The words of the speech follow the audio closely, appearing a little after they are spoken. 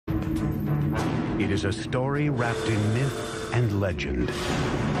It is a story wrapped in myth and legend.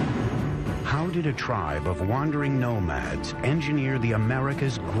 How did a tribe of wandering nomads engineer the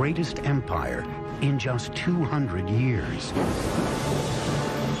America's greatest empire in just 200 years?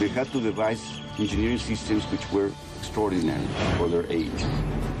 They had to devise engineering systems which were extraordinary for their age.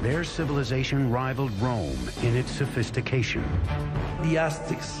 Their civilization rivaled Rome in its sophistication. The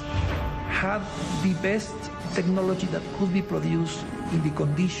Aztecs had the best technology that could be produced in the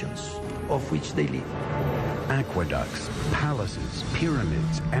conditions of which they lived. Aqueducts, palaces,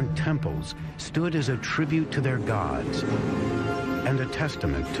 pyramids, and temples stood as a tribute to their gods and a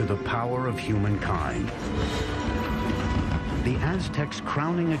testament to the power of humankind. The Aztecs'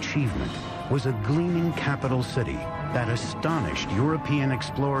 crowning achievement was a gleaming capital city that astonished European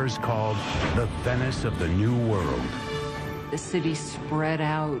explorers called the Venice of the New World. The city spread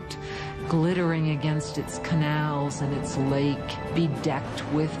out, glittering against its canals and its lake, bedecked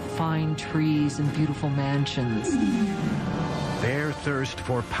with fine trees and beautiful mansions. Their thirst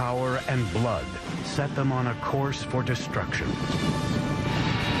for power and blood set them on a course for destruction.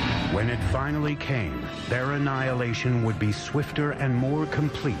 When it finally came, their annihilation would be swifter and more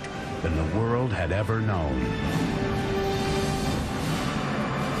complete than the world had ever known.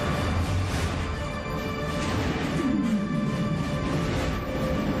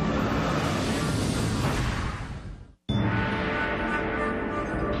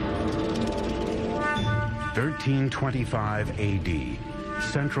 In 1325 A.D.,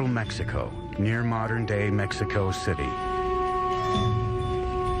 central Mexico, near modern-day Mexico City.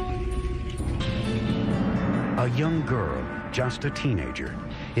 A young girl, just a teenager,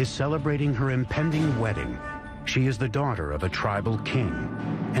 is celebrating her impending wedding. She is the daughter of a tribal king,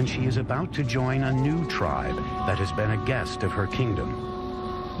 and she is about to join a new tribe that has been a guest of her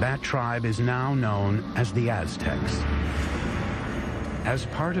kingdom. That tribe is now known as the Aztecs. As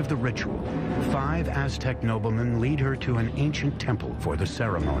part of the ritual, 5 Aztec noblemen lead her to an ancient temple for the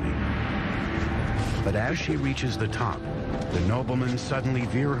ceremony. But as she reaches the top, the noblemen suddenly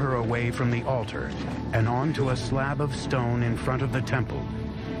veer her away from the altar and onto a slab of stone in front of the temple,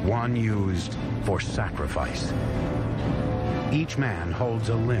 one used for sacrifice. Each man holds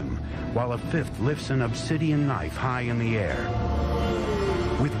a limb, while a 5th lifts an obsidian knife high in the air.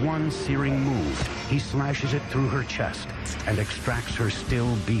 With one searing move, he slashes it through her chest and extracts her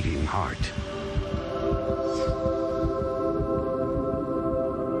still beating heart.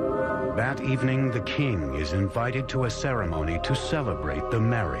 That evening, the king is invited to a ceremony to celebrate the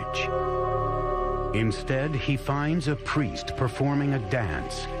marriage. Instead, he finds a priest performing a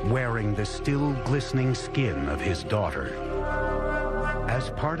dance, wearing the still glistening skin of his daughter. As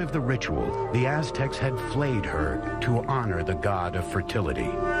part of the ritual, the Aztecs had flayed her to honor the god of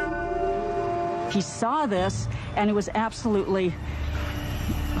fertility. He saw this, and he was absolutely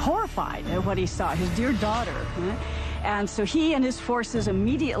horrified at what he saw, his dear daughter. And so he and his forces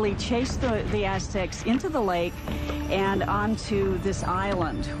immediately chased the Aztecs into the lake and onto this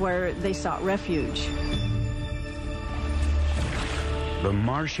island where they sought refuge. The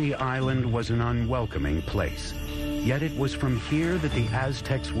marshy island was an unwelcoming place. Yet it was from here that the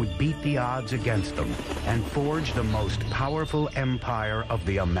Aztecs would beat the odds against them and forge the most powerful empire of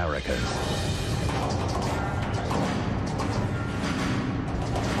the Americas.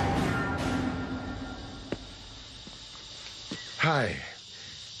 Hi,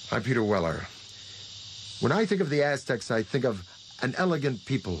 I'm Peter Weller. When I think of the Aztecs, I think of an elegant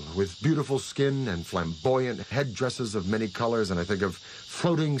people with beautiful skin and flamboyant headdresses of many colors, and I think of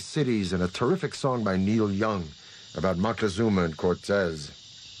floating cities and a terrific song by Neil Young about Moctezuma and Cortez.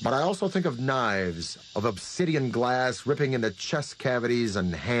 But I also think of knives, of obsidian glass ripping into chest cavities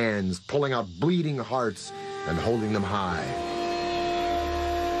and hands, pulling out bleeding hearts and holding them high.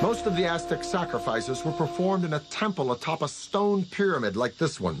 Most of the Aztec sacrifices were performed in a temple atop a stone pyramid like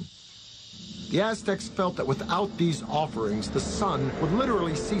this one. The Aztecs felt that without these offerings, the sun would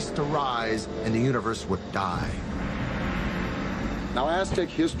literally cease to rise and the universe would die. Now, Aztec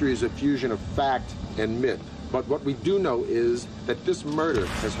history is a fusion of fact and myth. But what we do know is that this murder,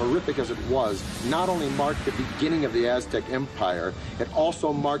 as horrific as it was, not only marked the beginning of the Aztec Empire, it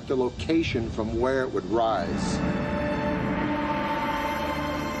also marked the location from where it would rise.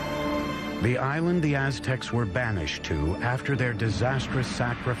 The island the Aztecs were banished to after their disastrous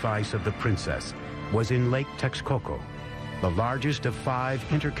sacrifice of the princess was in Lake Texcoco, the largest of 5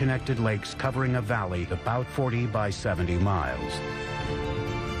 interconnected lakes covering a valley about 40 by 70 miles.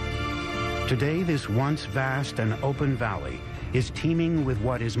 Today, this once vast and open valley is teeming with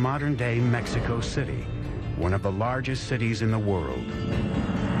what is modern-day Mexico City, one of the largest cities in the world.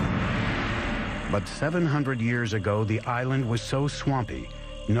 But 700 years ago, the island was so swampy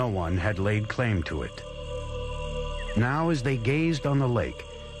no one had laid claim to it. Now, as they gazed on the lake,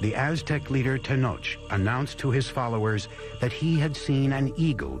 the Aztec leader Tenoch announced to his followers that he had seen an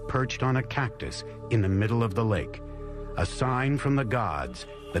eagle perched on a cactus in the middle of the lake, a sign from the gods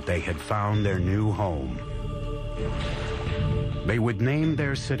that they had found their new home. They would name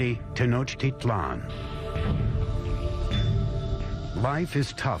their city Tenochtitlan. Life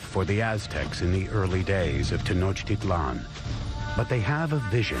is tough for the Aztecs in the early days of Tenochtitlan, but they have a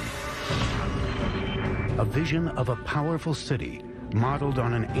vision of a powerful city modeled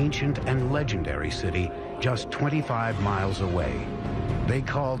on an ancient and legendary city just 25 miles away. They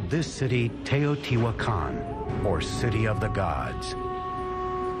called this city Teotihuacan, or City of the Gods.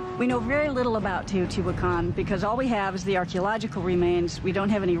 We know very little about Teotihuacan because all we have is the archaeological remains. We don't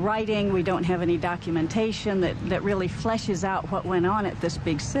have any writing, we don't have any documentation that really fleshes out what went on at this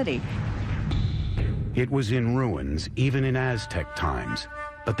big city. It was in ruins, even in Aztec times,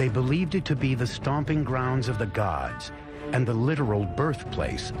 but they believed it to be the stomping grounds of the gods and the literal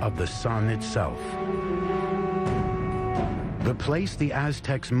birthplace of the sun itself. The place the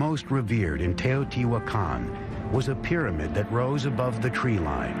Aztecs most revered in Teotihuacan was a pyramid that rose above the tree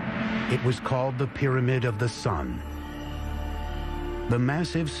line. It was called the Pyramid of the Sun. The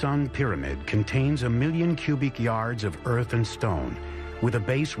massive sun pyramid contains 1 million cubic yards of earth and stone, with a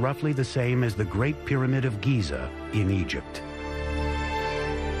base roughly the same as the Great Pyramid of Giza in Egypt.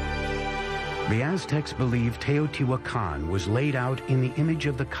 The Aztecs believed Teotihuacan was laid out in the image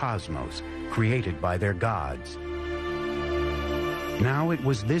of the cosmos, created by their gods. Now it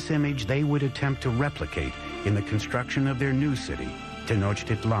was this image they would attempt to replicate in the construction of their new city,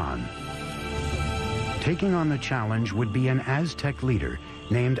 Tenochtitlan. Taking on the challenge would be an Aztec leader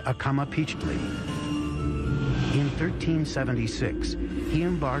named Acamapichtli. In 1376, he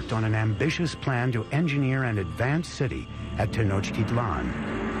embarked on an ambitious plan to engineer an advanced city at Tenochtitlan.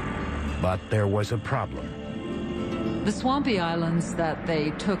 But there was a problem. The swampy islands that they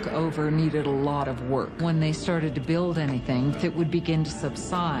took over needed a lot of work. When they started to build anything, it would begin to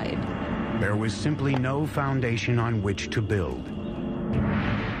subside. There was simply no foundation on which to build.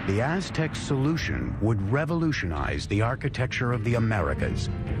 The Aztec solution would revolutionize the architecture of the Americas.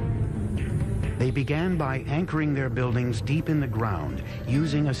 They began by anchoring their buildings deep in the ground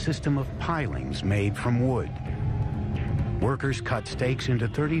using a system of pilings made from wood. Workers cut stakes into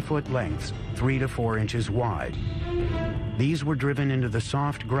 30-foot lengths, 3 to 4 inches wide. These were driven into the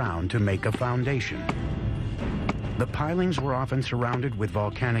soft ground to make a foundation. The pilings were often surrounded with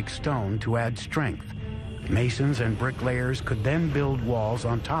volcanic stone to add strength. Masons and bricklayers could then build walls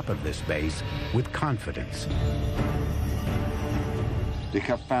on top of this base with confidence. They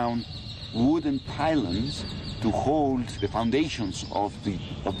have found wooden pylons to hold the foundations of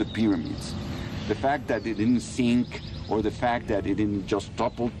the pyramids. The fact that it didn't sink or the fact that it didn't just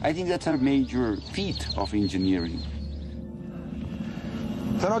topple, I think that's a major feat of engineering.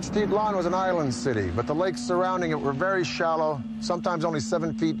 Tenochtitlan was an island city, but the lakes surrounding it were very shallow, sometimes only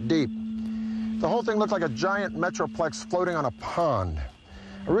 7 feet deep. The whole thing looked like a giant metroplex floating on a pond.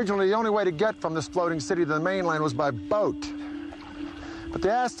 Originally, the only way to get from this floating city to the mainland was by boat. But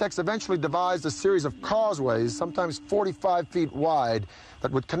the Aztecs eventually devised a series of causeways, sometimes 45 feet wide,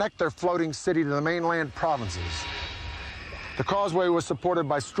 that would connect their floating city to the mainland provinces. The causeway was supported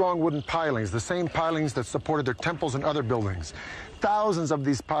by strong wooden pilings, the same pilings that supported their temples and other buildings. Thousands of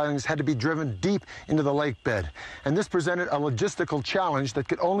these pilings had to be driven deep into the lake bed, and this presented a logistical challenge that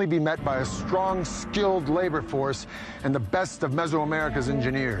could only be met by a strong, skilled labor force and the best of Mesoamerica's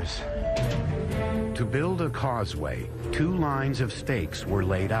engineers. To build a causeway, 2 lines of stakes were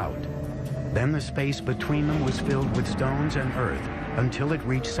laid out. Then the space between them was filled with stones and earth until it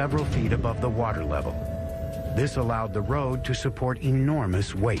reached several feet above the water level. This allowed the road to support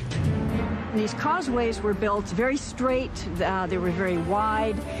enormous weight. These causeways were built very straight, they were very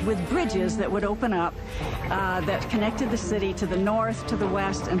wide, with bridges that would open up that connected the city to the north, to the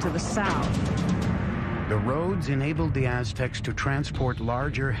west, and to the south. The roads enabled the Aztecs to transport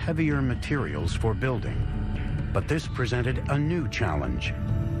larger, heavier materials for building. But this presented a new challenge.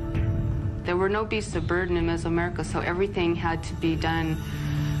 There were no beasts of burden in Mesoamerica, so everything had to be done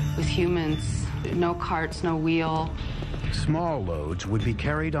with humans. No carts, no wheel. Small loads would be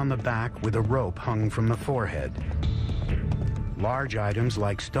carried on the back with a rope hung from the forehead. Large items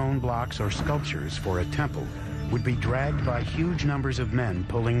like stone blocks or sculptures for a temple would be dragged by huge numbers of men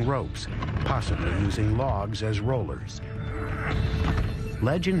pulling ropes, possibly using logs as rollers.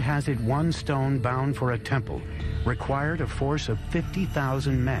 Legend has it one stone bound for a temple required a force of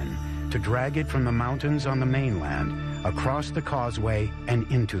 50,000 men to drag it from the mountains on the mainland across the causeway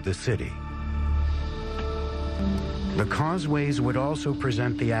and into the city. The causeways would also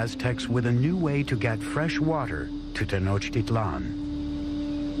present the Aztecs with a new way to get fresh water to Tenochtitlan.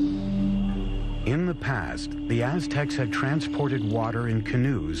 In the past, the Aztecs had transported water in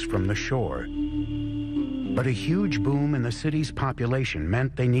canoes from the shore. But a huge boom in the city's population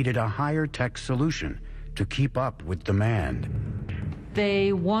meant they needed a higher-tech solution to keep up with demand.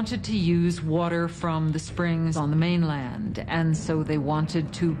 They wanted to use water from the springs on the mainland, and so they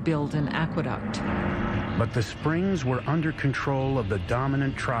wanted to build an aqueduct. But the springs were under control of the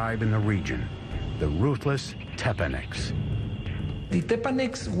dominant tribe in the region, the ruthless Tepanecs. The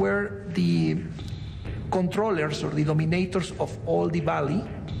Tepanecs were the controllers or the dominators of all the valley.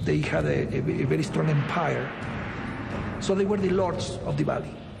 They had a very strong empire. So they were the lords of the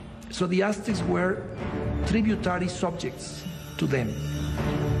valley. So the Aztecs were tributary subjects to them.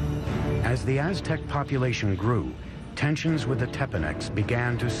 As the Aztec population grew, tensions with the Tepanecs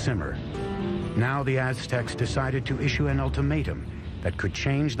began to simmer. Now the Aztecs decided to issue an ultimatum that could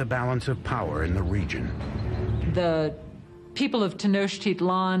change the balance of power in the region. The people of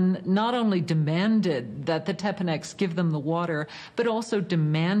Tenochtitlan not only demanded that the Tepanecs give them the water, but also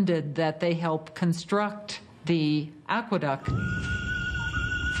demanded that they help construct the aqueduct.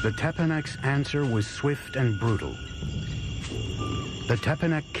 The Tepanecs' answer was swift and brutal. The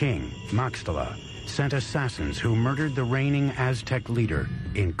Tepanec king, Maxtla, sent assassins who murdered the reigning Aztec leader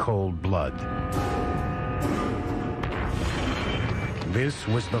in cold blood. This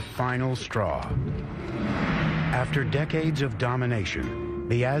was the final straw. After decades of domination,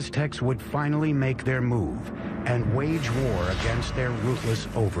 the Aztecs would finally make their move and wage war against their ruthless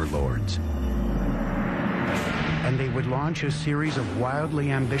overlords. And they would launch a series of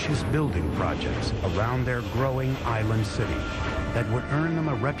wildly ambitious building projects around their growing island city that would earn them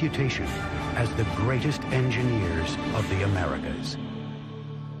a reputation as the greatest engineers of the Americas.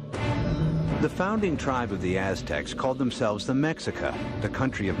 The founding tribe of the Aztecs called themselves the Mexica. The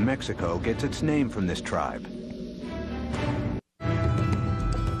country of Mexico gets its name from this tribe.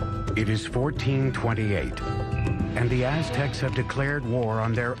 It is 1428, and the Aztecs have declared war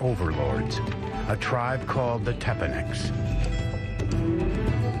on their overlords, a tribe called the Tepanecs.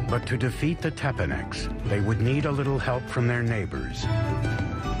 But to defeat the Tepanecs, they would need a little help from their neighbors.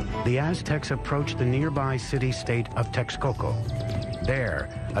 The Aztecs approached the nearby city-state of Texcoco. There,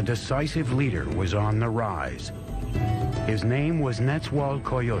 a decisive leader was on the rise. His name was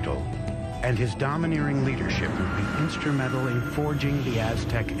Nezahualcoyotl, and his domineering leadership would be instrumental in forging the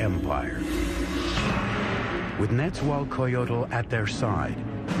Aztec Empire. With Nezahualcoyotl at their side,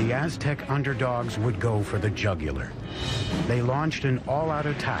 the Aztec underdogs would go for the jugular. They launched an all-out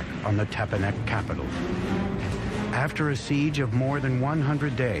attack on the Tepanec capital. After a siege of more than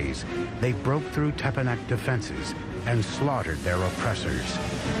 100 days, they broke through Tepanec defenses and slaughtered their oppressors.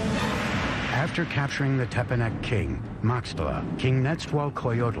 After capturing the Tepanec king, Maxtla, King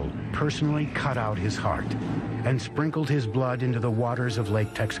Nezahualcoyotl personally cut out his heart and sprinkled his blood into the waters of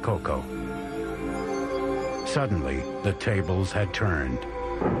Lake Texcoco. Suddenly, the tables had turned.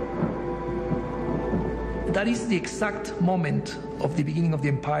 That is the exact moment of the beginning of the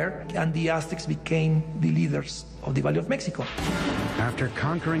empire, and the Aztecs became the leaders of the Valley of Mexico. After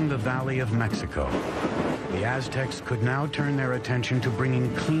conquering the Valley of Mexico, the Aztecs could now turn their attention to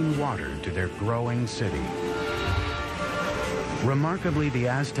bringing clean water to their growing city. Remarkably, the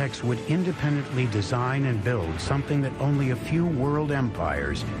Aztecs would independently design and build something that only a few world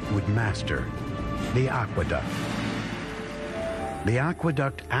empires would master: the aqueduct. The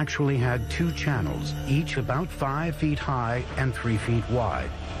aqueduct actually had two channels, each about 5 feet high and 3 feet wide.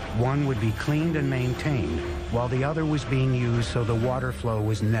 One would be cleaned and maintained, while the other was being used so the water flow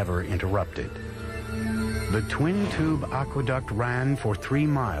was never interrupted. The twin-tube aqueduct ran for 3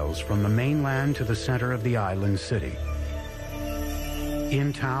 miles from the mainland to the center of the island city.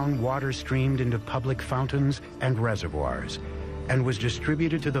 In town, water streamed into public fountains and reservoirs, and was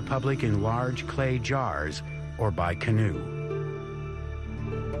distributed to the public in large clay jars or by canoe.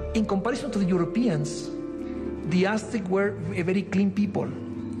 In comparison to the Europeans, the Aztec were a very clean people.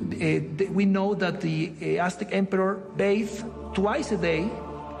 We know that the Aztec emperor bathed twice a day.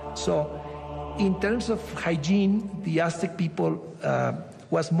 So in terms of hygiene, the Aztec people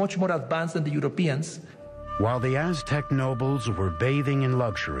was much more advanced than the Europeans. While the Aztec nobles were bathing in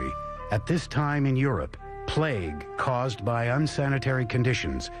luxury, at this time in Europe, plague caused by unsanitary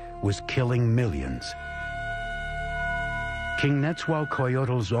conditions was killing millions. King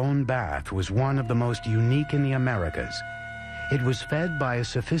Nezahualcoyotl's own bath was one of the most unique in the Americas. It was fed by a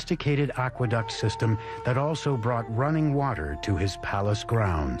sophisticated aqueduct system that also brought running water to his palace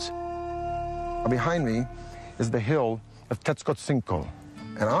grounds. Behind me is the hill of Tetzcoatzinco,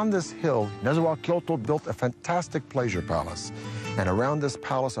 And on this hill, Nezahualcóyotl built a fantastic pleasure palace. And around this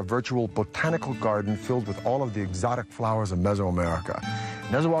palace, a virtual botanical garden filled with all of the exotic flowers of Mesoamerica.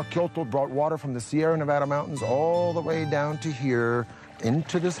 Nezahualcóyotl brought water from the Sierra Nevada mountains all the way down to here,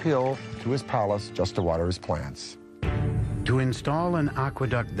 into this hill, to his palace, just to water his plants. To install an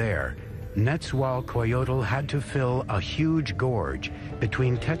aqueduct there, Nezahualcóyotl had to fill a huge gorge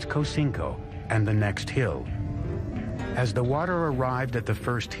between Tetzcocinco and the next hill. As the water arrived at the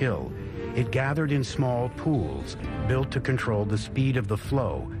first hill, it gathered in small pools built to control the speed of the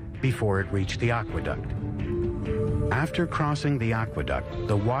flow before it reached the aqueduct. After crossing the aqueduct,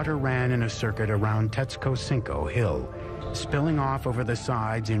 the water ran in a circuit around Tetzcocinco Hill, spilling off over the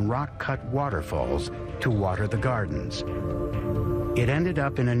sides in rock-cut waterfalls to water the gardens. It ended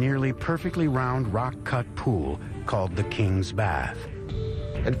up in a nearly perfectly round rock-cut pool called the King's Bath.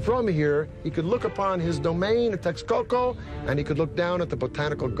 And from here, he could look upon his domain at Texcoco, and he could look down at the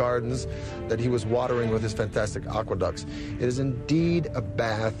botanical gardens that he was watering with his fantastic aqueducts. It is indeed a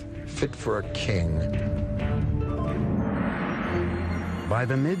bath fit for a king. By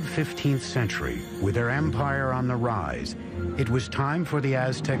the mid-15th century, with their empire on the rise, it was time for the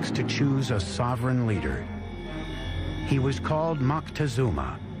Aztecs to choose a sovereign leader. He was called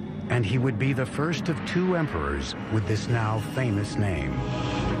Moctezuma, and he would be the first of two emperors with this now famous name.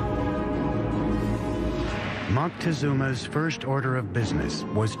 Moctezuma's first order of business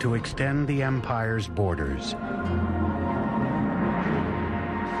was to extend the empire's borders.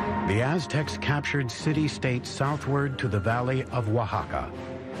 The Aztecs captured city-states southward to the valley of Oaxaca,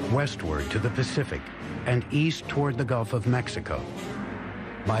 westward to the Pacific, and east toward the Gulf of Mexico.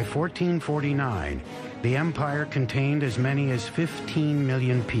 By 1449, the empire contained as many as 15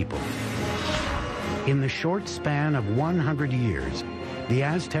 million people. In the short span of 100 years, the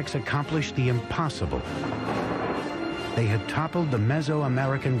Aztecs accomplished the impossible. They had toppled the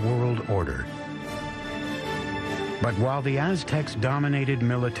Mesoamerican world order. But while the Aztecs dominated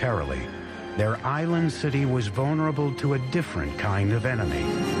militarily, their island city was vulnerable to a different kind of enemy.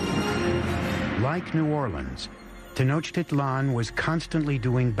 Like New Orleans, Tenochtitlan was constantly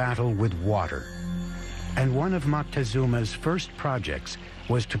doing battle with water. And one of Moctezuma's first projects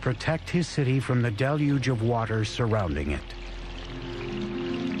was to protect his city from the deluge of water surrounding it.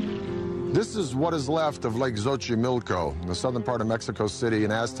 This is what is left of Lake Xochimilco, in the southern part of Mexico City,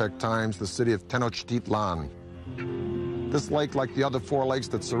 in Aztec times, the city of Tenochtitlan. This lake, like the other four lakes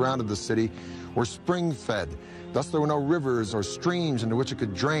that surrounded the city, were spring-fed. Thus, there were no rivers or streams into which it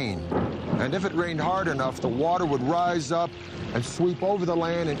could drain. And if it rained hard enough, the water would rise up and sweep over the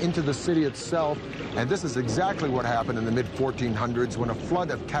land and into the city itself. And this is exactly what happened in the mid-1400s when a flood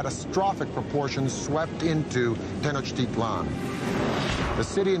of catastrophic proportions swept into Tenochtitlan. The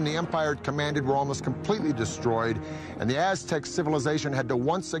city and the empire it commanded were almost completely destroyed, and the Aztec civilization had to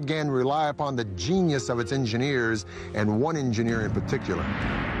once again rely upon the genius of its engineers, and one engineer in particular.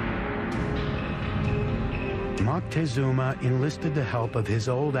 Moctezuma enlisted the help of his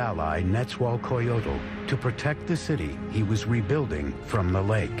old ally, Nezahualcóyotl, to protect the city he was rebuilding from the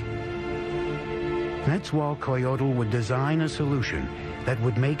lake. Nezahualcóyotl would design a solution that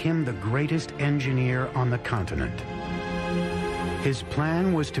would make him the greatest engineer on the continent. His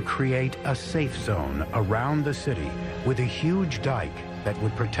plan was to create a safe zone around the city with a huge dike that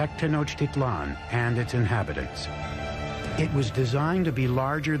would protect Tenochtitlan and its inhabitants. It was designed to be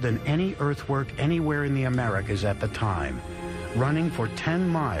larger than any earthwork anywhere in the Americas at the time, running for 10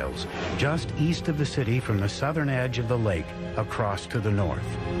 miles just east of the city from the southern edge of the lake across to the north.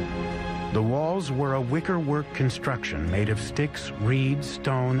 The walls were a wickerwork construction made of sticks, reeds,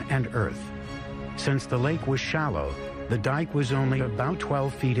 stone, and earth. Since the lake was shallow, the dike was only about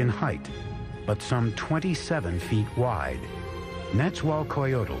 12 feet in height, but some 27 feet wide.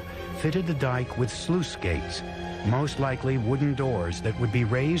 Nezahualcóyotl fitted the dike with sluice gates, most likely wooden doors that would be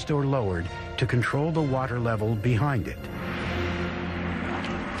raised or lowered to control the water level behind it.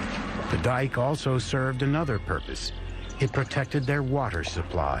 The dike also served another purpose. It protected their water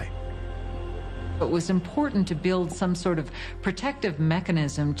supply. It was important to build some sort of protective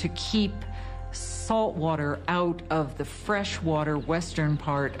mechanism to keep salt water out of the freshwater western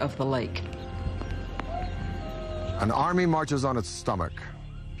part of the lake. An army marches on its stomach,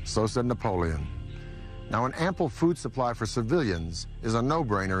 so said Napoleon. Now, an ample food supply for civilians is a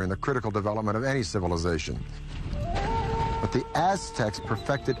no-brainer in the critical development of any civilization. But the Aztecs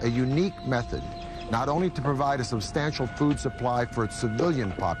perfected a unique method, not only to provide a substantial food supply for its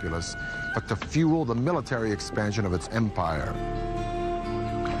civilian populace, but to fuel the military expansion of its empire.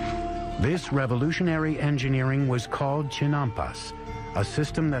 This revolutionary engineering was called Chinampas, a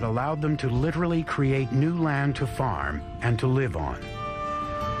system that allowed them to literally create new land to farm and to live on.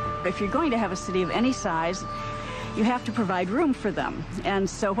 If you're going to have a city of any size, you have to provide room for them. And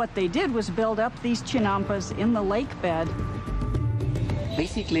so what they did was build up these chinampas in the lake bed.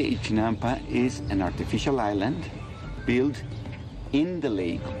 Basically, a chinampa is an artificial island built in the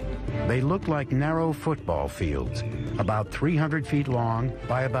lake. They look like narrow football fields, about 300 feet long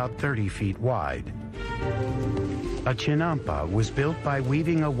by about 30 feet wide. A chinampa was built by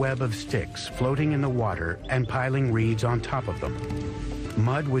weaving a web of sticks floating in the water and piling reeds on top of them.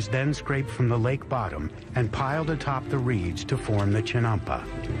 Mud was then scraped from the lake bottom and piled atop the reeds to form the chinampa.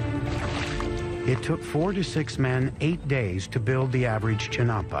 It took 4 to 6 men 8 days to build the average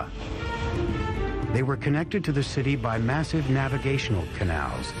chinampa. They were connected to the city by massive navigational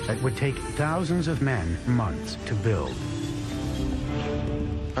canals that would take thousands of men months to build.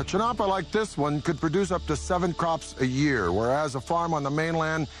 A chinampa like this one could produce up to 7 crops a year, whereas a farm on the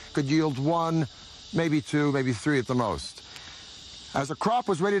mainland could yield 1, maybe 2, maybe 3 at the most. As a crop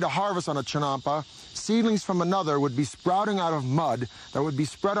was ready to harvest on a chinampa, seedlings from another would be sprouting out of mud that would be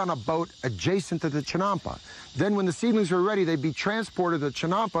spread on a boat adjacent to the chinampa. Then when the seedlings were ready, they'd be transported to the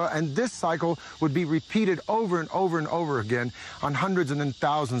chinampa, and this cycle would be repeated over and over and over again on hundreds and then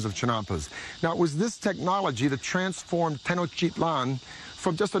thousands of chinampas. Now, it was this technology that transformed Tenochtitlan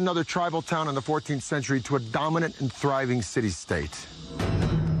from just another tribal town in the 14th century to a dominant and thriving city-state.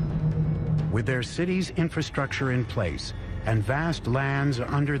 With their city's infrastructure in place and vast lands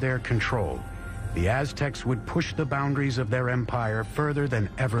under their control, the Aztecs would push the boundaries of their empire further than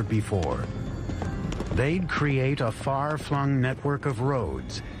ever before. They'd create a far-flung network of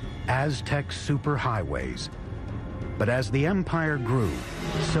roads, Aztec superhighways. But as the empire grew,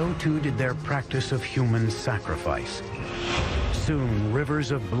 so too did their practice of human sacrifice. Soon, rivers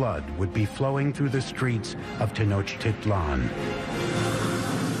of blood would be flowing through the streets of Tenochtitlan.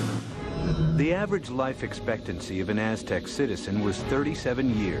 The average life expectancy of an Aztec citizen was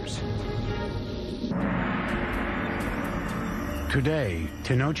 37 years. Today,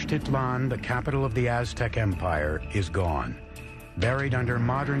 Tenochtitlan, the capital of the Aztec Empire, is gone, buried under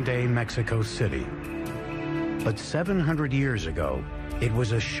modern-day Mexico City. But 700 years ago, it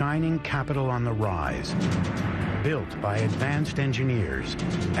was a shining capital on the rise, built by advanced engineers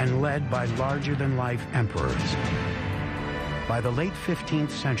and led by larger-than-life emperors. By the late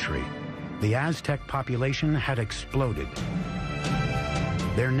 15th century, the Aztec population had exploded.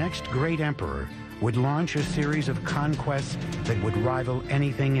 Their next great emperor would launch a series of conquests that would rival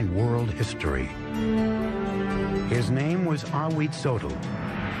anything in world history. His name was Ahuitzotl,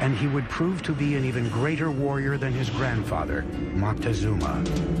 and he would prove to be an even greater warrior than his grandfather, Moctezuma.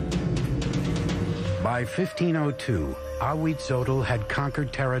 By 1502, Ahuitzotl had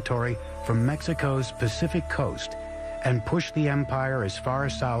conquered territory from Mexico's Pacific coast and pushed the empire as far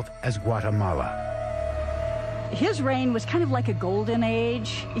south as Guatemala. His reign was kind of like a golden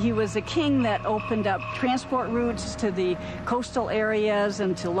age. He was a king that opened up transport routes to the coastal areas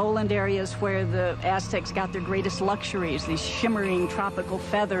and to lowland areas where the Aztecs got their greatest luxuries, these shimmering tropical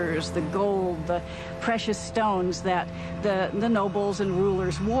feathers, the gold, the precious stones that the nobles and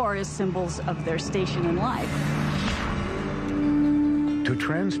rulers wore as symbols of their station in life. To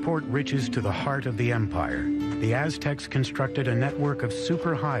transport riches to the heart of the empire, the Aztecs constructed a network of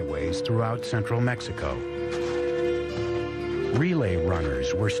superhighways throughout central Mexico. Relay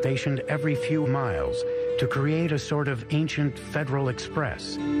runners were stationed every few miles to create a sort of ancient Federal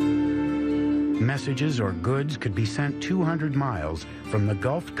Express. Messages or goods could be sent 200 miles from the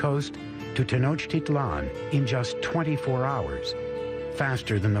Gulf Coast to Tenochtitlan in just 24 hours,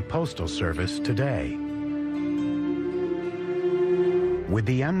 faster than the postal service today. With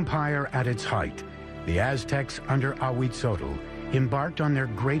the empire at its height, the Aztecs under Ahuitzotl embarked on their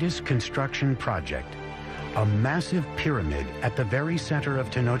greatest construction project, a massive pyramid at the very center of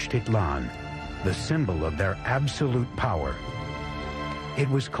Tenochtitlan, the symbol of their absolute power. It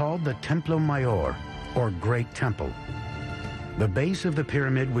was called the Templo Mayor, or Great Temple. The base of the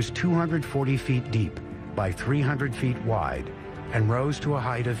pyramid was 240 feet deep by 300 feet wide and rose to a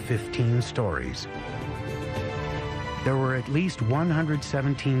height of 15 stories. There were at least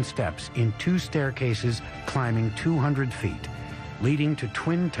 117 steps in 2 staircases climbing 200 feet, leading to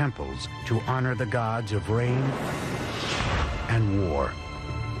twin temples to honor the gods of rain and war.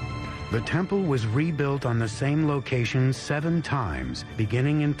 The temple was rebuilt on the same location 7 times,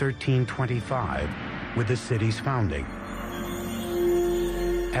 beginning in 1325 with the city's founding.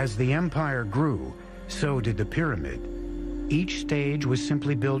 As the empire grew, so did the pyramid. Each stage was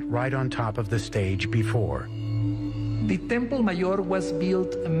simply built right on top of the stage before. The Temple Mayor was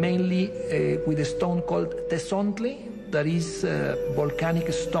built mainly with a stone called tezontle, that is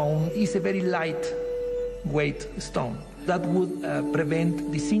volcanic stone. It's a very lightweight stone. That would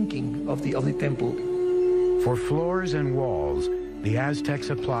prevent the sinking of the temple. For floors and walls, the Aztecs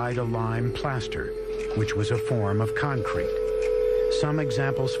applied a lime plaster, which was a form of concrete. Some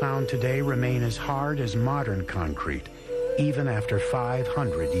examples found today remain as hard as modern concrete, even after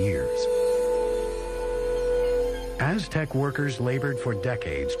 500 years. Aztec workers labored for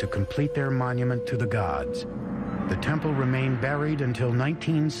decades to complete their monument to the gods. The temple remained buried until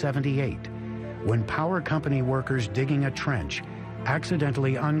 1978, when power company workers digging a trench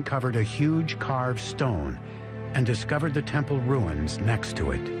accidentally uncovered a huge carved stone and discovered the temple ruins next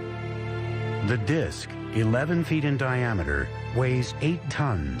to it. The disc, 11 feet in diameter, weighs 8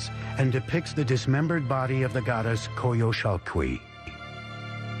 tons and depicts the dismembered body of the goddess Coyolxauhqui.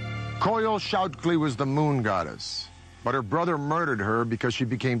 Coyolxauhqui was the moon goddess, but her brother murdered her because she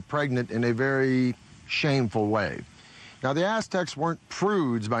became pregnant in a very shameful way. Now, the Aztecs weren't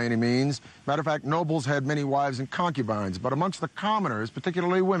prudes by any means. Matter of fact, nobles had many wives and concubines, but amongst the commoners,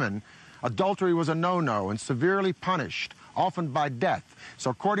 particularly women, adultery was a no-no and severely punished, often by death.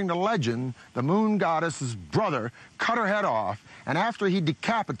 So according to legend, the moon goddess's brother cut her head off, and after he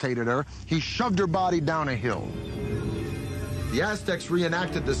decapitated her, he shoved her body down a hill. The Aztecs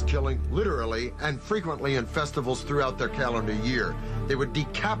reenacted this killing literally and frequently in festivals throughout their calendar year. They would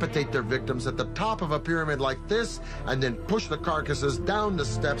decapitate their victims at the top of a pyramid like this and then push the carcasses down the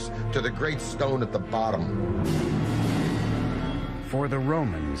steps to the great stone at the bottom. For the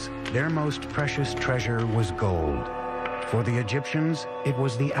Romans, their most precious treasure was gold. For the Egyptians, it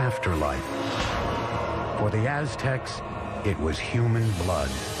was the afterlife. For the Aztecs, it was human blood.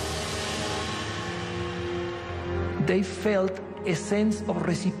 They felt a sense of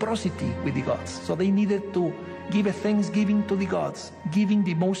reciprocity with the gods. So they needed to give a thanksgiving to the gods, giving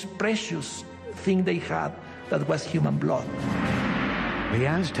the most precious thing they had, that was human blood. The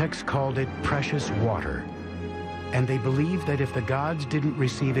Aztecs called it precious water, and they believed that if the gods didn't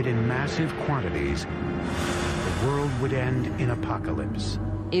receive it in massive quantities, the world would end in apocalypse.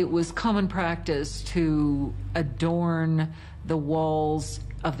 It was common practice to adorn the walls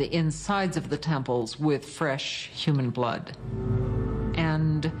of the insides of the temples with fresh human blood.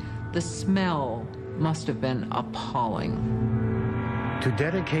 And the smell must have been appalling. To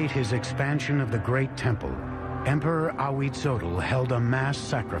dedicate his expansion of the Great Temple, Emperor Ahuitzotl held a mass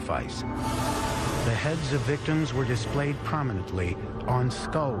sacrifice. The heads of victims were displayed prominently on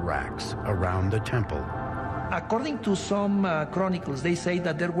skull racks around the temple. According to some chronicles, they say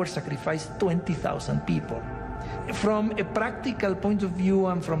that there were sacrificed 20,000 people. From a practical point of view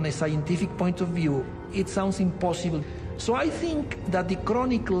and from a scientific point of view, it sounds impossible. So I think that the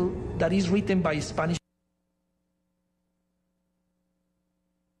chronicle that is written by Spanish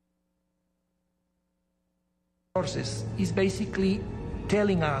sources is basically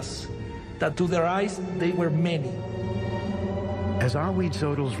telling us that to their eyes they were many. As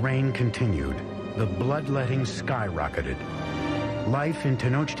Ahuitzotl's reign continued, the bloodletting skyrocketed. Life in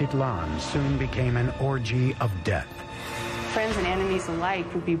Tenochtitlan soon became an orgy of death. Friends and enemies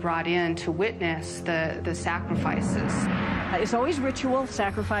alike would be brought in to witness the sacrifices. It's always ritual.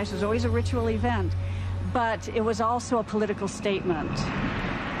 Sacrifice is always a ritual event, but it was also a political statement,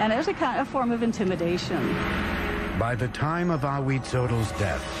 and it was a kind of form of intimidation. By the time of Ahuitzotl's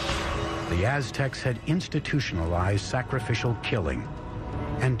death, the Aztecs had institutionalized sacrificial killing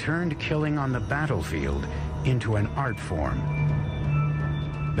and turned killing on the battlefield into an art form.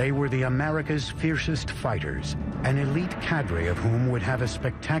 They were the America's fiercest fighters, an elite cadre of whom would have a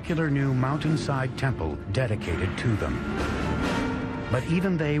spectacular new mountainside temple dedicated to them. But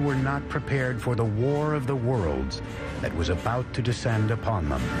even they were not prepared for the war of the worlds that was about to descend upon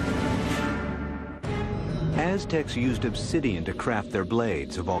them. Aztecs used obsidian to craft their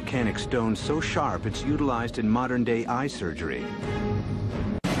blades, a volcanic stone so sharp it's utilized in modern-day eye surgery.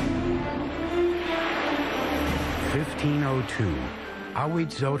 1502.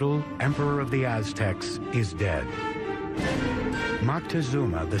 Ahuitzotl, Emperor of the Aztecs, is dead.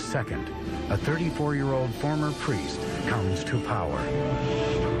 Moctezuma II, a 34-year-old former priest, comes to power.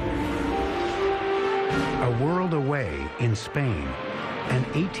 A world away, in Spain, an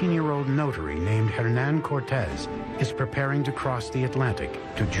 18-year-old notary named Hernan Cortez is preparing to cross the Atlantic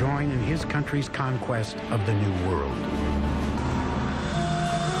to join in his country's conquest of the New World.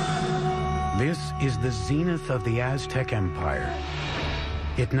 This is the zenith of the Aztec Empire.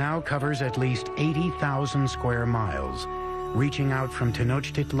 It now covers at least 80,000 square miles, reaching out from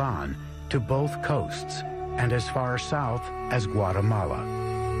Tenochtitlan to both coasts and as far south as Guatemala.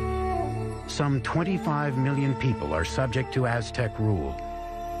 Some 25 million people are subject to Aztec rule.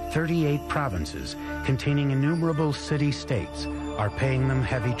 38 provinces containing innumerable city-states are paying them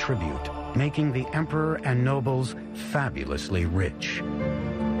heavy tribute. making the emperor and nobles fabulously rich.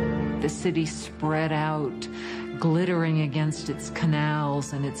 The city spread out, glittering against its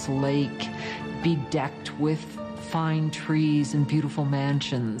canals and its lake, bedecked with fine trees and beautiful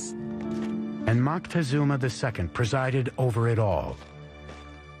mansions. And Moctezuma II presided over it all.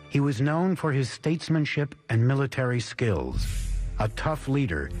 He was known for his statesmanship and military skills. A tough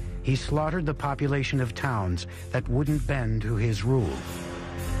leader, he slaughtered the population of towns that wouldn't bend to his rule.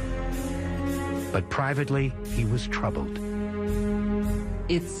 But privately, he was troubled.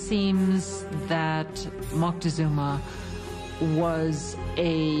 It seems that Moctezuma was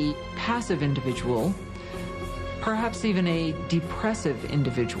a passive individual, perhaps even a depressive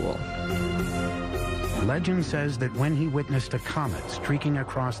individual. Legend says that when he witnessed a comet streaking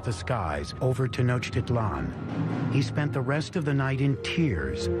across the skies over Tenochtitlan, he spent the rest of the night in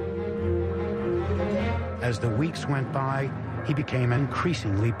tears. As the weeks went by, he became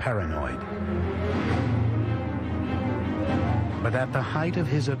increasingly paranoid. But at the height of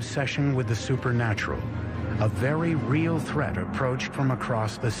his obsession with the supernatural, a very real threat approached from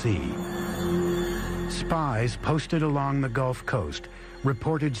across the sea. Spies posted along the Gulf Coast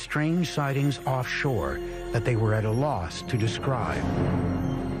reported strange sightings offshore that they were at a loss to describe.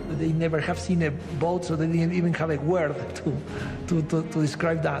 They never have seen a boat, so they didn't even have a word to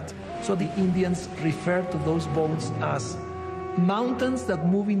describe that. So the Indians refer to those boats as mountains that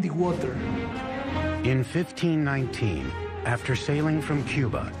move in the water. In 1519, after sailing from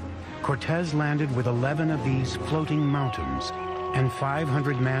Cuba, Cortés landed with 11 of these floating mountains and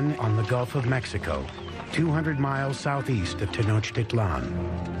 500 men on the Gulf of Mexico, 200 miles southeast of Tenochtitlan.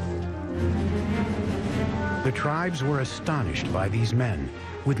 The tribes were astonished by these men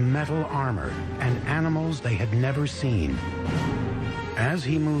with metal armor and animals they had never seen. As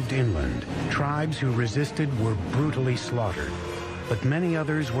he moved inland, tribes who resisted were brutally slaughtered, but many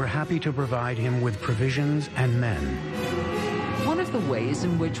others were happy to provide him with provisions and men. One of the ways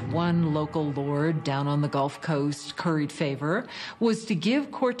in which one local lord down on the Gulf Coast curried favor was to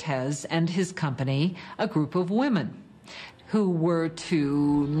give Cortés and his company a group of women who were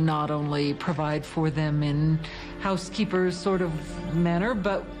to not only provide for them in housekeepers sort of manner,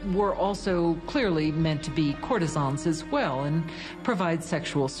 but were also clearly meant to be courtesans as well and provide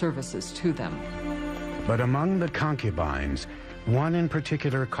sexual services to them. But among the concubines, one in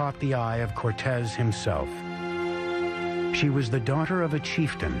particular caught the eye of Cortés himself. She was the daughter of a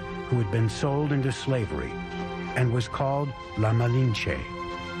chieftain who had been sold into slavery and was called La Malinche.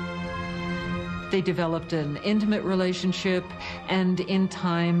 They developed an intimate relationship, and in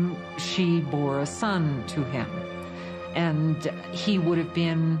time, she bore a son to him. And he would have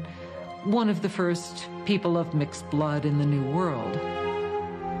been one of the first people of mixed blood in the New World.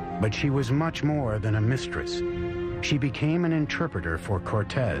 But she was much more than a mistress. She became an interpreter for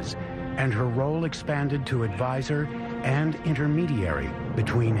Cortés, and her role expanded to advisor and intermediary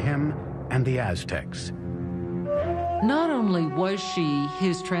between him and the Aztecs. Not only was she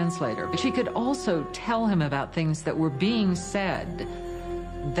his translator, but she could also tell him about things that were being said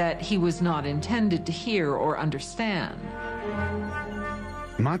that he was not intended to hear or understand.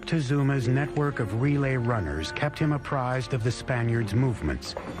 Moctezuma's network of relay runners kept him apprised of the Spaniards'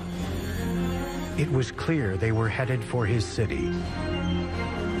 movements. It was clear they were headed for his city.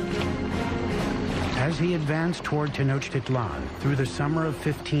 As he advanced toward Tenochtitlan through the summer of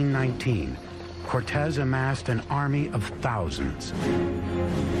 1519, Cortés amassed an army of thousands.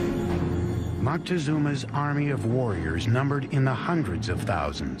 Moctezuma's army of warriors numbered in the hundreds of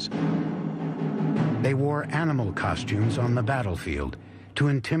thousands. They wore animal costumes on the battlefield to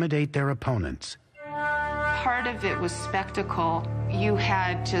intimidate their opponents. Part of it was spectacle. You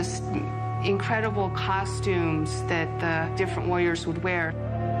had just incredible costumes that the different warriors would wear.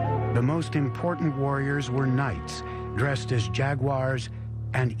 The most important warriors were knights, dressed as jaguars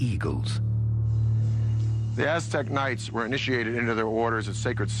and eagles. The Aztec knights were initiated into their orders at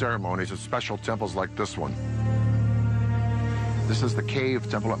sacred ceremonies at special temples like this one. This is the cave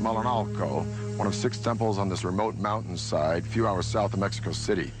temple at Malinalco, one of 6 temples on this remote mountainside, a few hours south of Mexico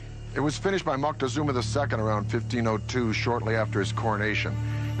City. It was finished by Moctezuma II around 1502, shortly after his coronation.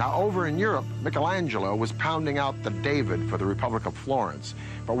 Now, over in Europe, Michelangelo was pounding out the David for the Republic of Florence.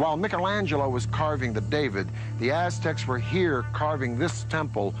 But while Michelangelo was carving the David, the Aztecs were here carving this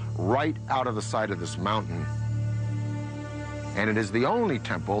temple right out of the side of this mountain. And it is the only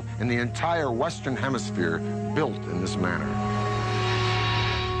temple in the entire Western Hemisphere built in this manner.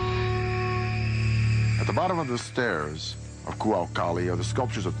 At the bottom of the stairs of Cuauhtli are the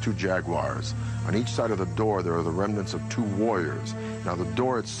sculptures of two jaguars. On each side of the door, there are the remnants of two warriors. Now, the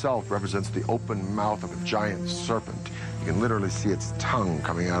door itself represents the open mouth of a giant serpent. You can literally see its tongue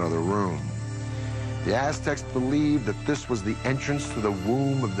coming out of the room. The Aztecs believed that this was the entrance to the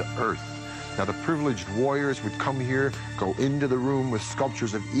womb of the earth. Now, the privileged warriors would come here, go into the room with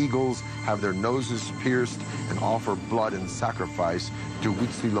sculptures of eagles, have their noses pierced, and offer blood in sacrifice to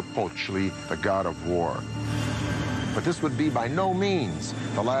Huitzilopochtli, the god of war. But this would be by no means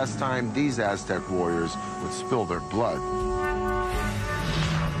the last time these Aztec warriors would spill their blood.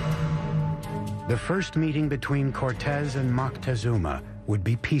 The first meeting between Cortez and Moctezuma would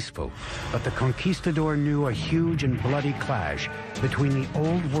be peaceful, but the conquistador knew a huge and bloody clash between the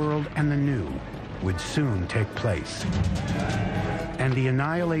old world and the new would soon take place. And the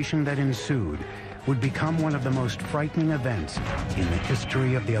annihilation that ensued would become one of the most frightening events in the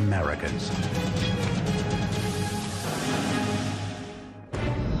history of the Americas.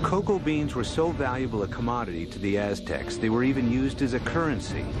 Cocoa beans were so valuable a commodity to the Aztecs, they were even used as a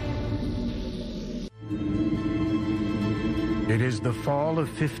currency. It is the fall of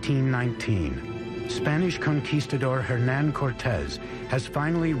 1519. Spanish conquistador Hernán Cortés has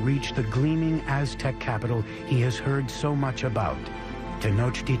finally reached the gleaming Aztec capital he has heard so much about,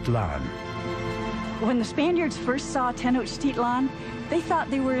 Tenochtitlan. When the Spaniards first saw Tenochtitlan, they thought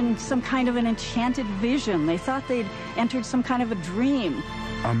they were in some kind of an enchanted vision. They thought they'd entered some kind of a dream.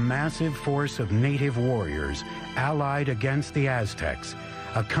 A massive force of native warriors allied against the Aztecs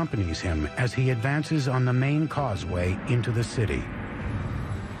accompanies him as he advances on the main causeway into the city.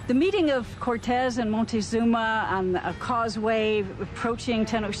 The meeting of Cortez and Montezuma on a causeway approaching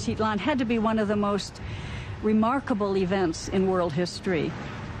Tenochtitlan had to be one of the most remarkable events in world history.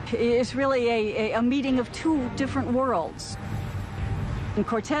 It's really a meeting of two different worlds. And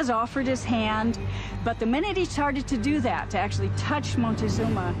Cortez offered his hand, but the minute he started to do that, to actually touch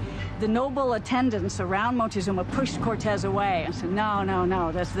Montezuma, the noble attendants around Montezuma pushed Cortez away and said, no, no,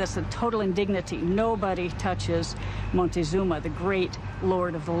 no, that's a total indignity. Nobody touches Montezuma, the great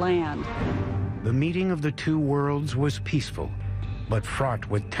lord of the land. The meeting of the two worlds was peaceful, but fraught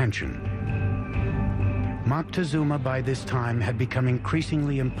with tension. Moctezuma by this time had become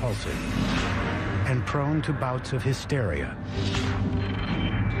increasingly impulsive and prone to bouts of hysteria.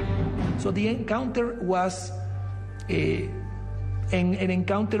 So the encounter was an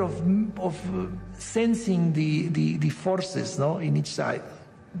encounter of sensing the forces, no, in each side.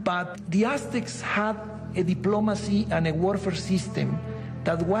 But the Aztecs had a diplomacy and a warfare system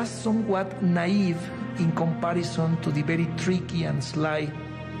that was somewhat naive in comparison to the very tricky and sly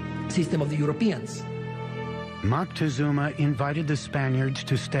system of the Europeans. Moctezuma invited the Spaniards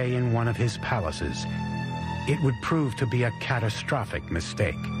to stay in one of his palaces. It would prove to be a catastrophic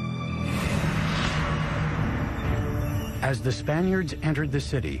mistake. As the Spaniards entered the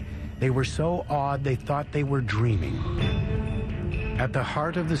city, they were so awed they thought they were dreaming. At the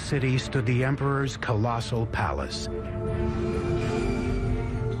heart of the city stood the emperor's colossal palace.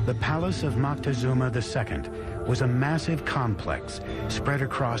 The palace of Moctezuma II was a massive complex spread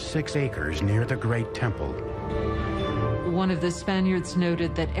across 6 acres near the Great Temple. One of the Spaniards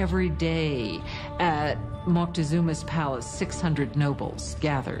noted that every day at Moctezuma's palace, 600 nobles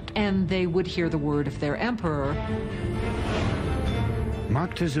gathered, and they would hear the word of their emperor.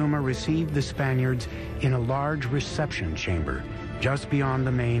 Moctezuma received the Spaniards in a large reception chamber just beyond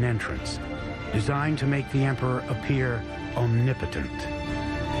the main entrance, designed to make the emperor appear omnipotent.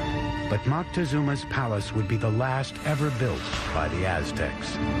 But Moctezuma's palace would be the last ever built by the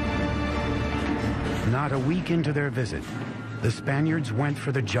Aztecs. Not a week into their visit, the Spaniards went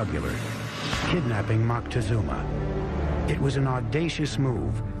for the jugular, kidnapping Moctezuma. It was an audacious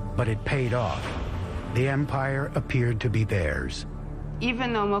move, but it paid off. The empire appeared to be theirs.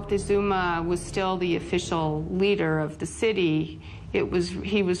 Even though Moctezuma was still the official leader of the city, he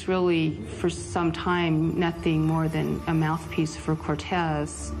was really, for some time, nothing more than a mouthpiece for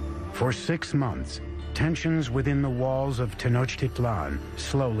Cortez. For 6 months, tensions within the walls of Tenochtitlan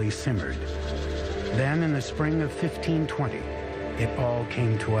slowly simmered. Then, in the spring of 1520, it all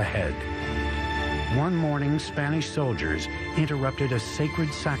came to a head. One morning, Spanish soldiers interrupted a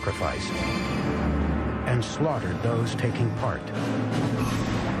sacred sacrifice and slaughtered those taking part.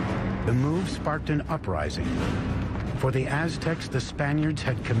 The move sparked an uprising. For the Aztecs, the Spaniards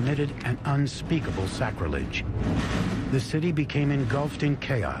had committed an unspeakable sacrilege. The city became engulfed in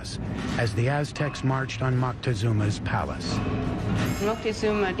chaos as the Aztecs marched on Moctezuma's palace.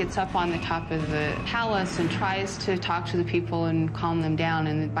 Moctezuma gets up on the top of the palace and tries to talk to the people and calm them down,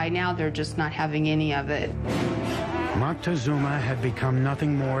 and by now they're just not having any of it. Moctezuma had become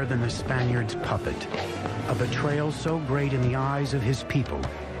nothing more than the Spaniards' puppet, a betrayal so great in the eyes of his people,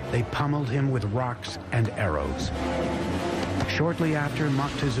 they pummeled him with rocks and arrows. Shortly after,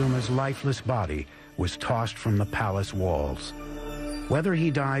 Moctezuma's lifeless body was tossed from the palace walls. Whether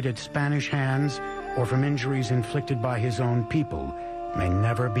he died at Spanish hands or from injuries inflicted by his own people may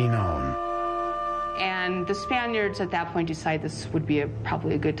never be known. And the Spaniards at that point decided this would be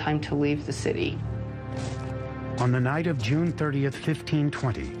probably a good time to leave the city. On the night of June 30th,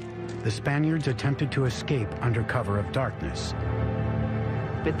 1520, the Spaniards attempted to escape under cover of darkness.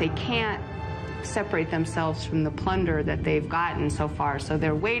 But they can't separate themselves from the plunder that they've gotten so far, so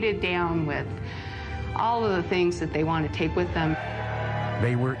they're weighted down with all of the things that they want to take with them.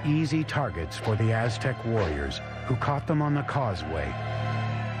 They were easy targets for the Aztec warriors, who caught them on the causeway.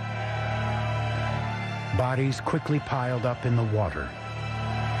 Bodies quickly piled up in the water.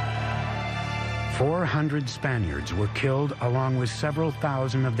 400 Spaniards were killed, along with several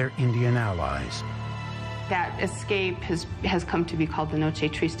thousand of their Indian allies. That escape has come to be called the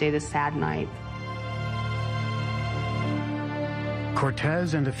Noche Triste, the sad night.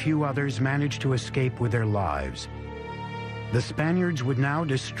 Cortez and a few others managed to escape with their lives. The Spaniards would now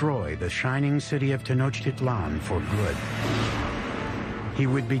destroy the shining city of Tenochtitlan for good. He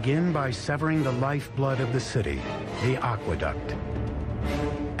would begin by severing the lifeblood of the city, the aqueduct.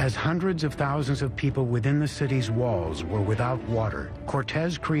 As hundreds of thousands of people within the city's walls were without water,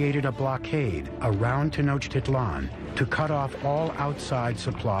 Cortez created a blockade around Tenochtitlan to cut off all outside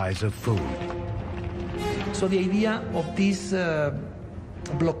supplies of food. So the idea of this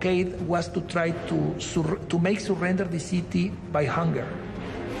blockade was to try to make surrender the city by hunger.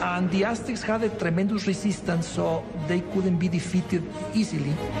 And the Aztecs had a tremendous resistance, so they couldn't be defeated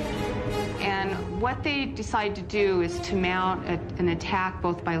easily. And what they decided to do is to mount an attack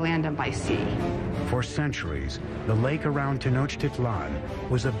both by land and by sea. For centuries, the lake around Tenochtitlan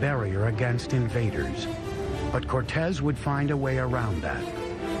was a barrier against invaders. But Cortez would find a way around that.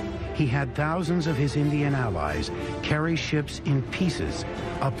 He had thousands of his Indian allies carry ships in pieces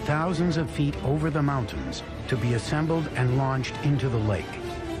up thousands of feet over the mountains to be assembled and launched into the lake.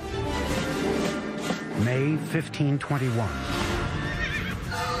 May 1521.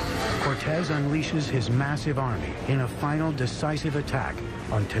 Cortez unleashes his massive army in a final decisive attack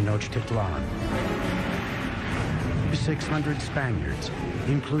on Tenochtitlan. 600 Spaniards,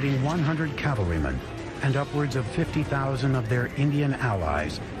 including 100 cavalrymen and upwards of 50,000 of their Indian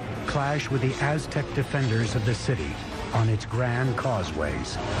allies, clash with the Aztec defenders of the city on its grand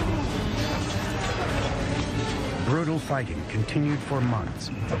causeways. Brutal fighting continued for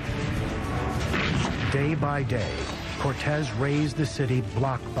months. Day by day, Cortez razed the city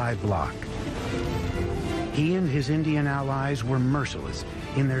block by block. He and his Indian allies were merciless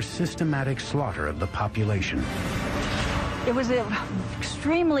in their systematic slaughter of the population. It was an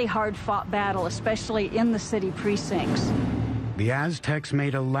extremely hard-fought battle, especially in the city precincts. The Aztecs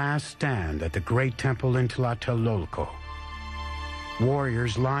made a last stand at the great temple in Tlatelolco.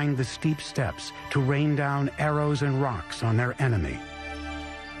 Warriors lined the steep steps to rain down arrows and rocks on their enemy.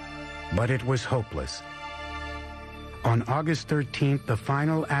 But it was hopeless. On August 13th, the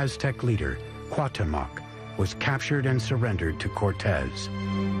final Aztec leader, Cuauhtémoc, was captured and surrendered to Cortez.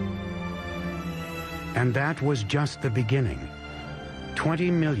 And that was just the beginning. 20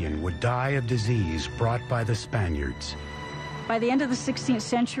 million would die of disease brought by the Spaniards. By the end of the 16th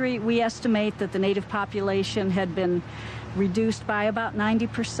century, we estimate that the native population had been reduced by about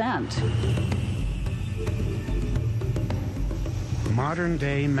 90%.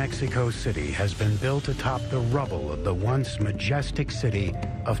 Modern-day Mexico City has been built atop the rubble of the once majestic city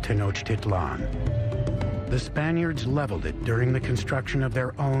of Tenochtitlan. The Spaniards leveled it during the construction of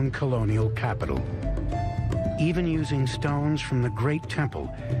their own colonial capital, even using stones from the great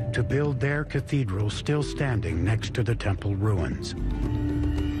temple to build their cathedral still standing next to the temple ruins.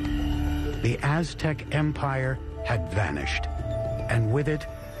 The Aztec Empire had vanished, and with it,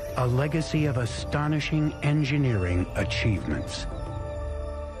 a legacy of astonishing engineering achievements.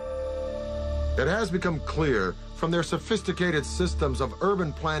 It has become clear from their sophisticated systems of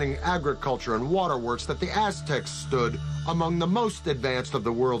urban planning, agriculture, and waterworks that the Aztecs stood among the most advanced of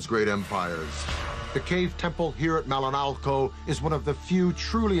the world's great empires. The cave temple here at Malinalco is one of the few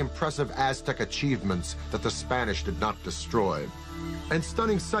truly impressive Aztec achievements that the Spanish did not destroy. And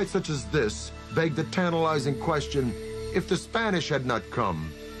stunning sights such as this beg the tantalizing question, if the Spanish had not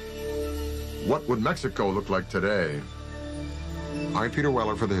come, what would Mexico look like today? I'm Peter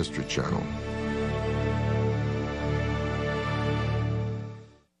Weller for the History Channel.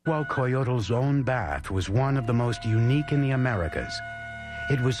 Coyotl's own bath was one of the most unique in the Americas.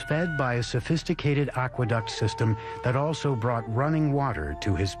 It was fed by a sophisticated aqueduct system that also brought running water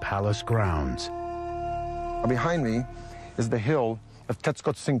to his palace grounds. Behind me is the hill of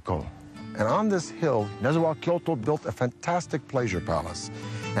Tetzcoatzinco. And on this hill, Nezahualcóyotl built a fantastic pleasure palace.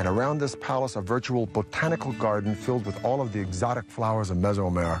 And around this palace, a virtual botanical garden filled with all of the exotic flowers of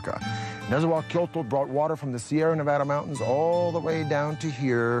Mesoamerica. Nezahualcóyotl brought water from the Sierra Nevada mountains all the way down to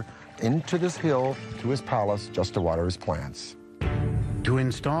here, into this hill, to his palace, just to water his plants. To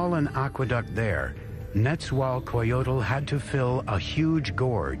install an aqueduct there, Nezahualcóyotl had to fill a huge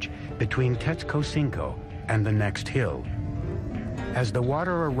gorge between Tetzcoatzinco and the next hill. As the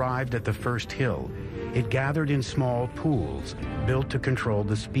water arrived at the first hill, it gathered in small pools built to control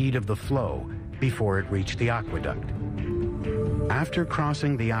the speed of the flow before it reached the aqueduct. After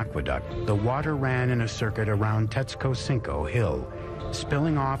crossing the aqueduct, the water ran in a circuit around Tetzcoatzinco Hill,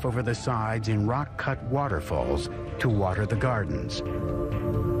 spilling off over the sides in rock-cut waterfalls to water the gardens.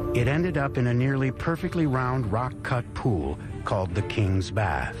 It ended up in a nearly perfectly round rock-cut pool called the King's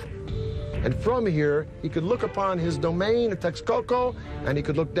Bath. And from here, he could look upon his domain at Texcoco, and he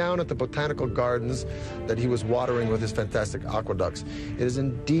could look down at the botanical gardens that he was watering with his fantastic aqueducts. It is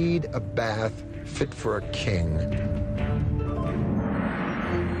indeed a bath fit for a king.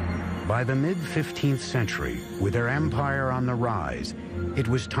 By the mid-15th century, with their empire on the rise, it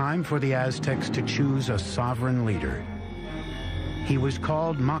was time for the Aztecs to choose a sovereign leader. He was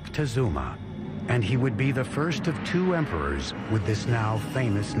called Moctezuma, and he would be the first of two emperors with this now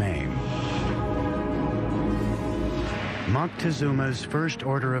famous name. Moctezuma's first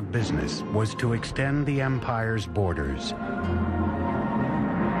order of business was to extend the empire's borders.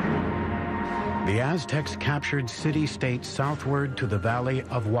 The Aztecs captured city-states southward to the valley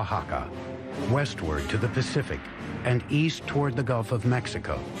of Oaxaca, westward to the Pacific, and east toward the Gulf of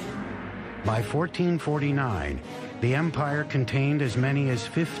Mexico. By 1449, the empire contained as many as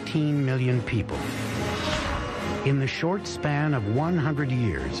 15 million people. In the short span of 100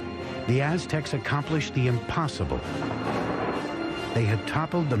 years, the Aztecs accomplished the impossible. They had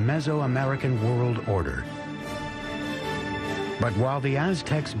toppled the Mesoamerican world order. But while the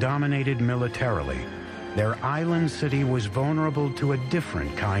Aztecs dominated militarily, their island city was vulnerable to a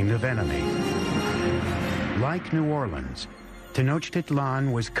different kind of enemy. Like New Orleans,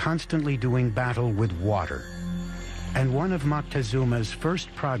 Tenochtitlan was constantly doing battle with water. And one of Moctezuma's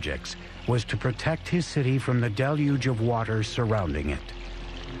first projects was to protect his city from the deluge of water surrounding it.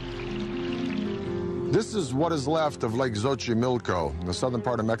 This is what is left of Lake Xochimilco, in the southern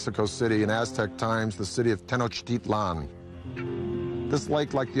part of Mexico City, in Aztec times, the city of Tenochtitlan. This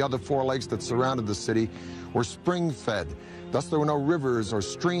lake, like the other four lakes that surrounded the city, were spring-fed. Thus, there were no rivers or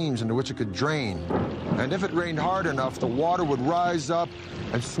streams into which it could drain. And if it rained hard enough, the water would rise up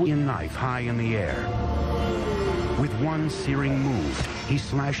and swing a knife high in the air. With one searing move, he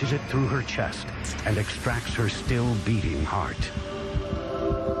slashes it through her chest and extracts her still beating heart.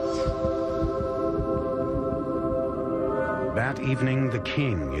 That evening, the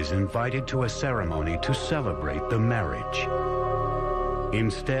king is invited to a ceremony to celebrate the marriage.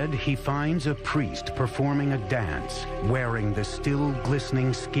 Instead, he finds a priest performing a dance, wearing the still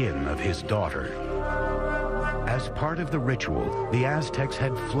glistening skin of his daughter. As part of the ritual, the Aztecs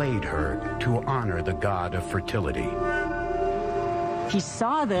had flayed her to honor the god of fertility. He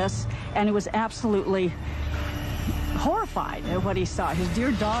saw this, and he was absolutely horrified at what he saw, his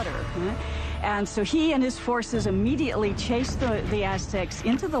dear daughter. And so he and his forces immediately chased the Aztecs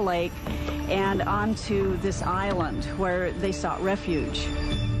into the lake and onto this island where they sought refuge.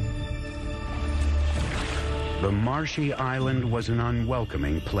 The marshy island was an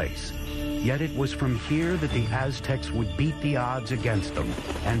unwelcoming place. Yet it was from here that the Aztecs would beat the odds against them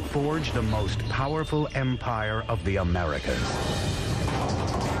and forge the most powerful empire of the Americas.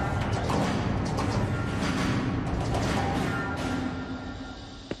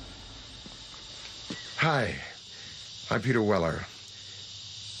 Hi, I'm Peter Weller.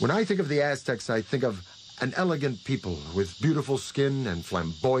 When I think of the Aztecs, I think of an elegant people with beautiful skin and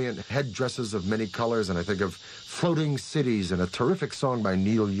flamboyant headdresses of many colors, and I think of floating cities and a terrific song by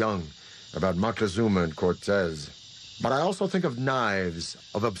Neil Young about Moctezuma and Cortez. But I also think of knives,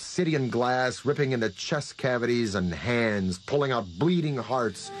 of obsidian glass ripping into chest cavities and hands, pulling out bleeding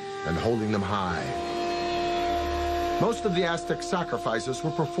hearts and holding them high. Most of the Aztec sacrifices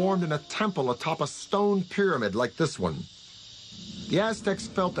were performed in a temple atop a stone pyramid like this one. The Aztecs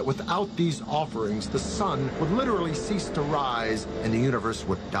felt that without these offerings, the sun would literally cease to rise and the universe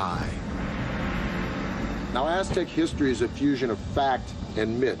would die. Now, Aztec history is a fusion of fact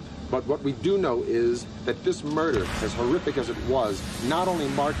and myth. But what we do know is that this murder, as horrific as it was, not only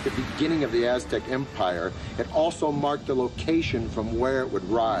marked the beginning of the Aztec Empire, it also marked the location from where it would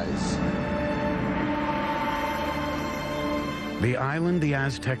rise. The island the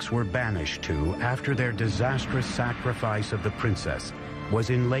Aztecs were banished to after their disastrous sacrifice of the princess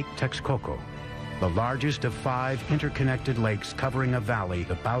was in Lake Texcoco, the largest of 5 interconnected lakes covering a valley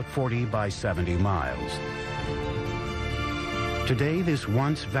about 40 by 70 miles. Today, this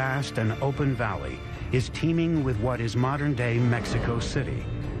once vast and open valley is teeming with what is modern-day Mexico City,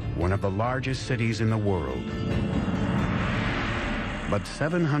 one of the largest cities in the world. But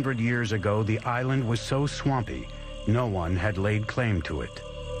 700 years ago, the island was so swampy, no one had laid claim to it.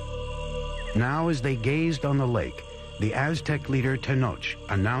 Now, as they gazed on the lake, the Aztec leader Tenoch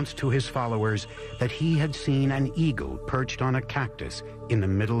announced to his followers that he had seen an eagle perched on a cactus in the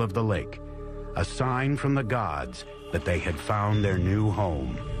middle of the lake, a sign from the gods that they had found their new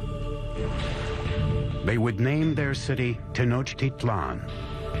home. They would name their city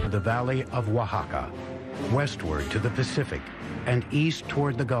Tenochtitlan, the Valley of Oaxaca, westward to the Pacific and east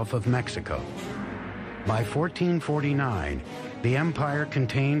toward the Gulf of Mexico. By 1449, the empire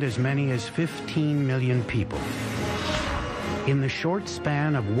contained as many as 15 million people. In the short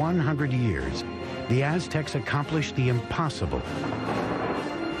span of 100 years, the Aztecs accomplished the impossible.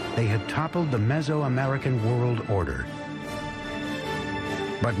 They had toppled the Mesoamerican world order.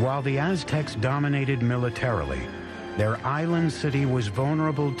 But while the Aztecs dominated militarily, their island city was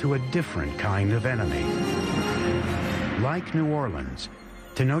vulnerable to a different kind of enemy. Like New Orleans,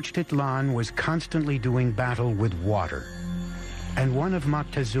 Tenochtitlan was constantly doing battle with water. And one of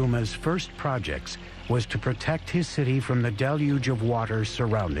Moctezuma's first projects was to protect his city from the deluge of water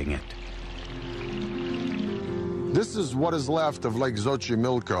surrounding it. This is what is left of Lake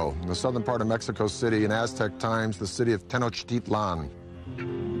Xochimilco, in the southern part of Mexico City, in Aztec times, the city of Tenochtitlan.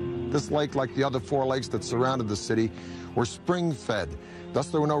 This lake, like the other 4 lakes that surrounded the city, were spring-fed. Thus,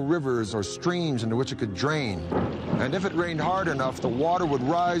 there were no rivers or streams into which it could drain. And if it rained hard enough, the water would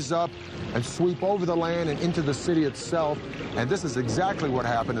rise up and sweep over the land and into the city itself. And this is exactly what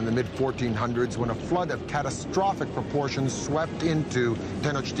happened in the mid-1400s when a flood of catastrophic proportions swept into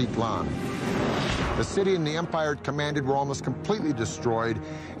Tenochtitlan. The city and the empire it commanded were almost completely destroyed,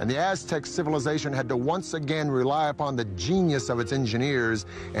 and the Aztec civilization had to once again rely upon the genius of its engineers,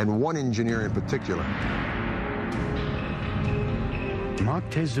 and one engineer in particular.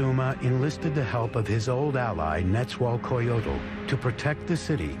 Moctezuma enlisted the help of his old ally, Nezahualcóyotl, to protect the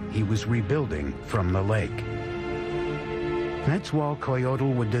city he was rebuilding from the lake.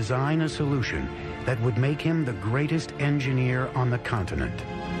 Nezahualcóyotl would design a solution that would make him the greatest engineer on the continent.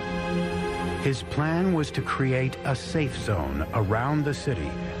 His plan was to create a safe zone around the city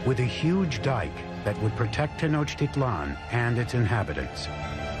with a huge dike that would protect Tenochtitlan and its inhabitants.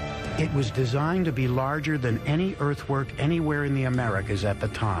 It was designed to be larger than any earthwork anywhere in the Americas at the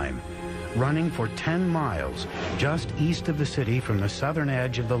time, running for 10 miles just east of the city from the southern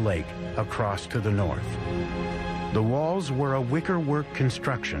edge of the lake across to the north. The walls were a wickerwork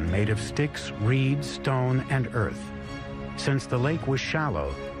construction made of sticks, reeds, stone, and earth. Since the lake was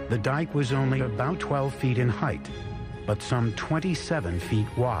shallow, the dike was only about 12 feet in height, but some 27 feet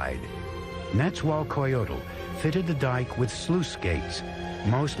wide. Nezahualcóyotl fitted the dike with sluice gates,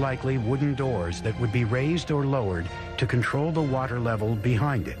 most likely wooden doors that would be raised or lowered to control the water level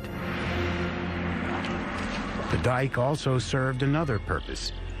behind it. The dike also served another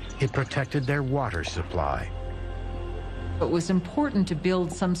purpose. It protected their water supply. It was important to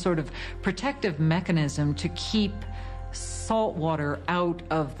build some sort of protective mechanism to keep salt water out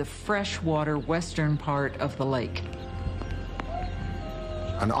of the freshwater western part of the lake.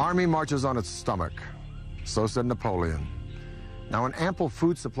 An army marches on its stomach, so said Napoleon. Now, an ample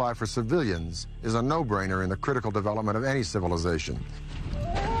food supply for civilians is a no-brainer in the critical development of any civilization.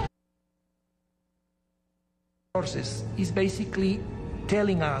 Sources is basically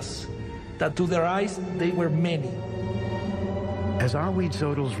telling us that to their eyes they were many. As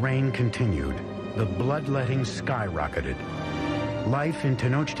Ahuitzotl's reign continued, the bloodletting skyrocketed. Life in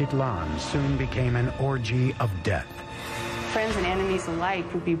Tenochtitlan soon became an orgy of death. Friends and enemies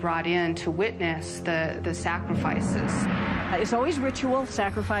alike would be brought in to witness the sacrifices. It's always ritual.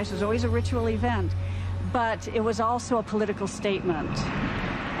 Sacrifice is always a ritual event, but it was also a political statement.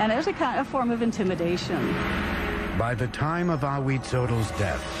 And it was a kind of form of intimidation. By the time of Ahuitzotl's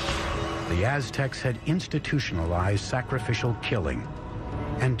death, the Aztecs had institutionalized sacrificial killing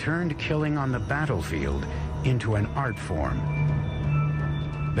and turned killing on the battlefield into an art form.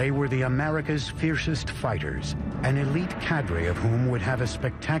 They were the America's fiercest fighters, an elite cadre of whom would have a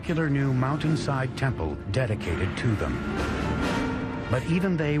spectacular new mountainside temple dedicated to them. But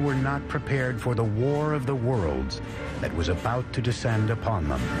even they were not prepared for the war of the worlds that was about to descend upon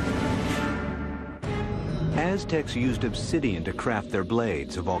them. Aztecs used obsidian to craft their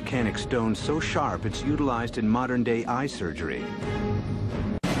blades, a volcanic stone so sharp it's utilized in modern-day eye surgery.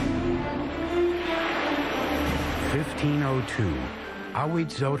 1502,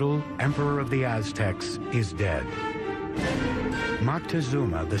 Ahuitzotl, Emperor of the Aztecs, is dead.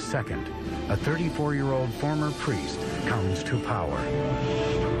 Moctezuma II, a 34-year-old former priest, comes to power.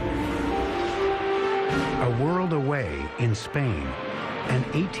 A world away in Spain, an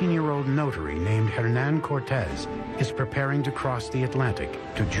 18-year-old notary named Hernan Cortez is preparing to cross the Atlantic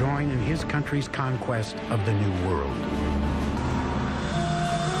to join in his country's conquest of the New World.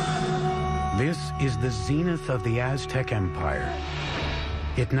 This is the zenith of the Aztec Empire.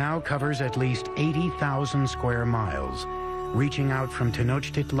 It now covers at least 80,000 square miles, reaching out from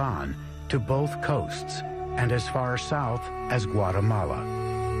Tenochtitlan to both coasts and as far south as Guatemala.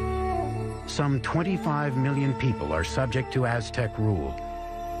 Some 25 million people are subject to Aztec rule.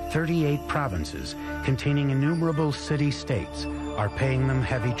 38 provinces containing innumerable city-states are paying them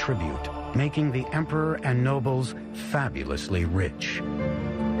heavy tribute, making the emperor and nobles fabulously rich.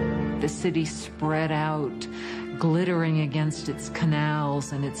 The city spread out, glittering against its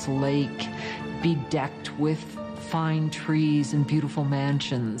canals and its lake, bedecked with fine trees and beautiful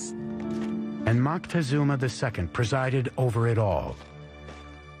mansions. And Moctezuma II presided over it all.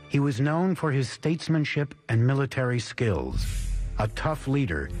 He was known for his statesmanship and military skills. A tough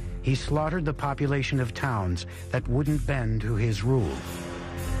leader, he slaughtered the population of towns that wouldn't bend to his rule.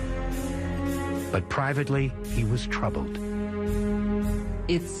 But privately, he was troubled.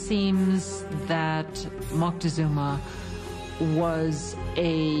 It seems that Moctezuma was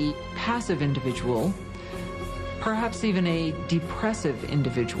a passive individual, perhaps even a depressive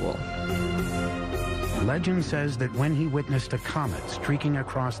individual. Legend says that when he witnessed a comet streaking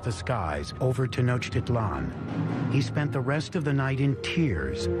across the skies over Tenochtitlan, he spent the rest of the night in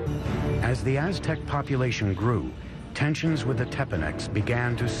tears. As the Aztec population grew, tensions with the Tepanecs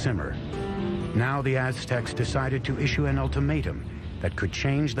began to simmer. Now the Aztecs decided to issue an ultimatum that could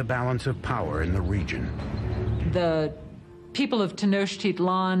change the balance of power in the region. The people of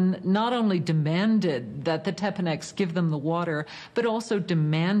Tenochtitlan not only demanded that the Tepanecs give them the water, but also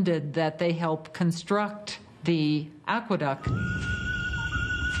demanded that they help construct the aqueduct.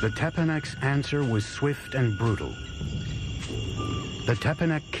 The Tepanecs' answer was swift and brutal. The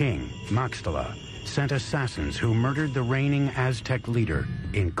Tepanec king, Maxtla, sent assassins who murdered the reigning Aztec leader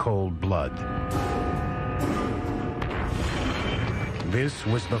in cold blood. This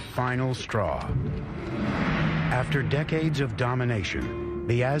was the final straw. After decades of domination,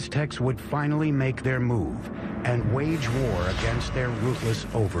 the Aztecs would finally make their move and wage war against their ruthless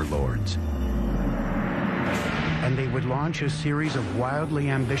overlords. And they would launch a series of wildly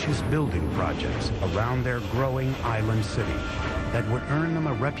ambitious building projects around their growing island city that would earn them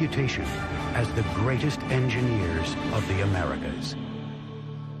a reputation as the greatest engineers of the Americas.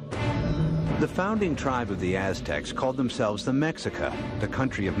 The founding tribe of the Aztecs called themselves the Mexica. The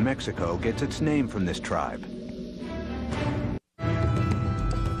country of Mexico gets its name from this tribe.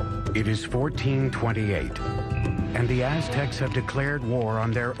 It is 1428, and the Aztecs have declared war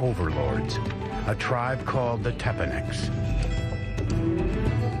on their overlords, a tribe called the Tepanecs.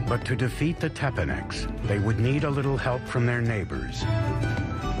 But to defeat the Tepanecs, they would need a little help from their neighbors.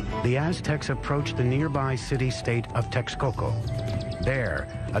 The Aztecs approached the nearby city-state of Texcoco. There,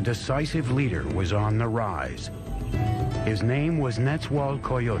 a decisive leader was on the rise. His name was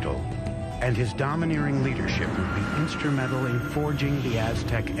Nezahualcóyotl, and his domineering leadership would be instrumental in forging the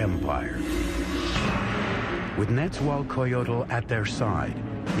Aztec Empire. With Nezahualcóyotl at their side,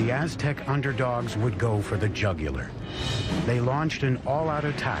 the Aztec underdogs would go for the jugular. They launched an all-out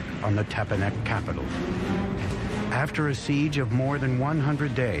attack on the Tepanec capital. After a siege of more than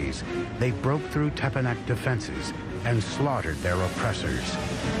 100 days, they broke through Tepanec defenses and slaughtered their oppressors.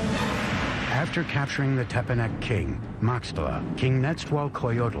 After capturing the Tepanec king, Maxtla, King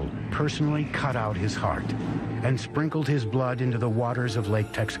Nezahualcóyotl personally cut out his heart and sprinkled his blood into the waters of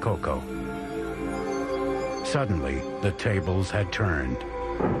Lake Texcoco. Suddenly, the tables had turned.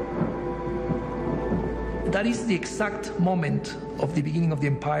 That is the exact moment of the beginning of the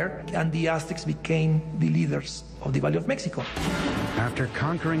empire, and the Aztecs became the leaders of the Valley of Mexico. After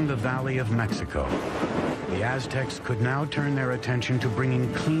conquering the Valley of Mexico, the Aztecs could now turn their attention to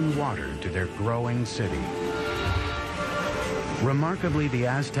bringing clean water to their growing city. Remarkably, the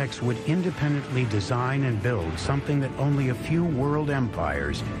Aztecs would independently design and build something that only a few world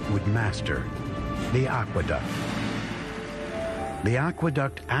empires would master: the aqueduct. The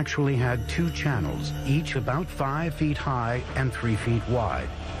aqueduct actually had two channels, each about 5 feet high and 3 feet wide.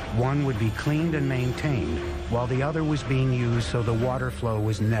 One would be cleaned and maintained, while the other was being used so the water flow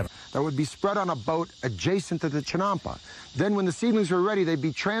was never. that would be spread on a boat adjacent to the chinampa. Then when the seedlings were ready, they'd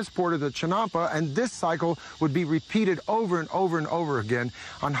be transported to chinampa, and this cycle would be repeated over and over and over again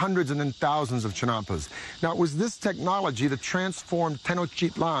on hundreds and then thousands of chinampas. Now, it was this technology that transformed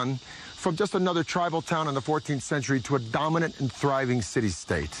Tenochtitlan from just another tribal town in the 14th century to a dominant and thriving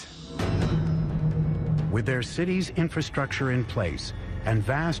city-state. With their city's infrastructure in place and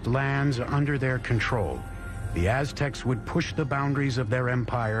vast lands under their control, the Aztecs would push the boundaries of their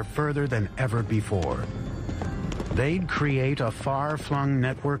empire further than ever before. They'd create a far-flung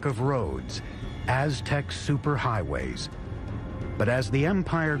network of roads, Aztec superhighways. But as the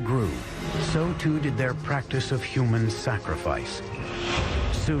empire grew, so too did their practice of human sacrifice.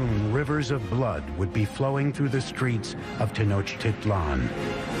 Soon, rivers of blood would be flowing through the streets of Tenochtitlan.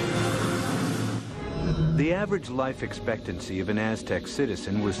 The average life expectancy of an Aztec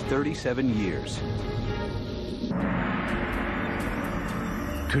citizen was 37 years.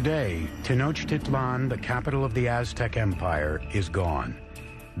 Today, Tenochtitlan, the capital of the Aztec Empire, is gone,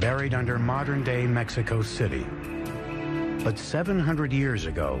 buried under modern-day Mexico City. But 700 years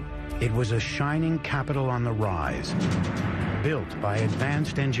ago, it was a shining capital on the rise, built by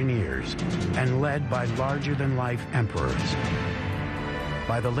advanced engineers and led by larger-than-life emperors.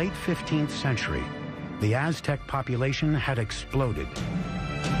 By the late 15th century, the Aztec population had exploded.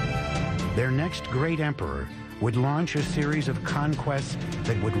 Their next great emperor would launch a series of conquests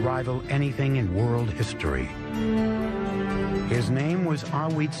that would rival anything in world history. His name was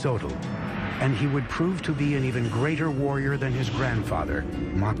Ahuitzotl, and he would prove to be an even greater warrior than his grandfather,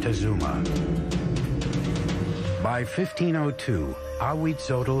 Moctezuma. By 1502,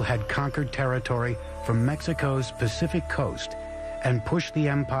 Ahuitzotl had conquered territory from Mexico's Pacific coast and pushed the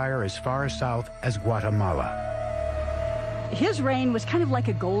empire as far south as Guatemala. His reign was kind of like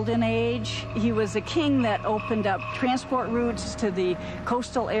a golden age. He was a king that opened up transport routes to the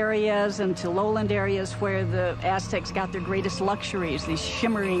coastal areas and to lowland areas where the Aztecs got their greatest luxuries, these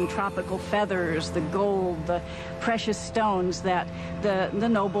shimmering tropical feathers, the gold, the precious stones that the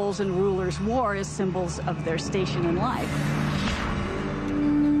nobles and rulers wore as symbols of their station in life.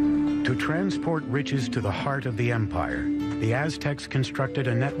 To transport riches to the heart of the empire, the Aztecs constructed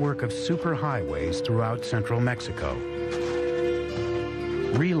a network of superhighways throughout central Mexico.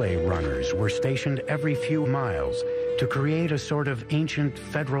 Relay runners were stationed every few miles to create a sort of ancient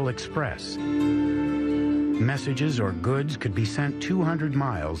Federal Express. Messages or goods could be sent 200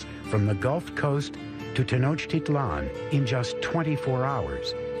 miles from the Gulf Coast to Tenochtitlan in just 24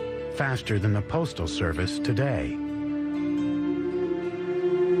 hours, faster than the postal service today.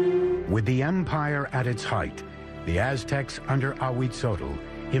 With the empire at its height, the Aztecs under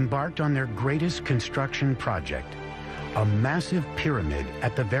Ahuitzotl embarked on their greatest construction project, a massive pyramid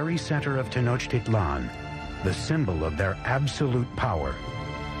at the very center of Tenochtitlan, the symbol of their absolute power.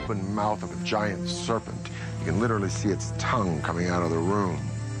 Open mouth of a giant serpent. You can literally see its tongue coming out of the room.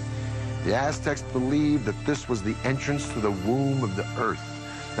 The Aztecs believed that this was the entrance to the womb of the earth.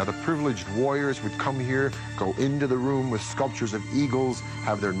 Now, the privileged warriors would come here, go into the room with sculptures of eagles,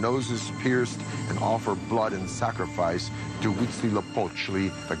 have their noses pierced, and offer blood and sacrifice to Huitzilopochtli,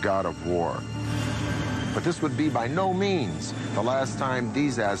 the god of war. But this would be by no means the last time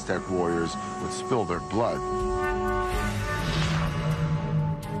these Aztec warriors would spill their blood.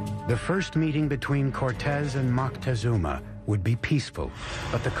 The first meeting between Cortez and Moctezuma would be peaceful,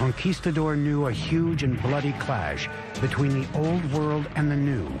 but the conquistador knew a huge and bloody clash between the old world and the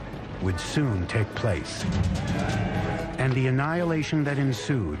new would soon take place. And the annihilation that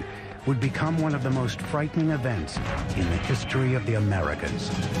ensued would become one of the most frightening events in the history of the Americas.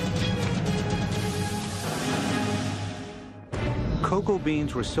 Cocoa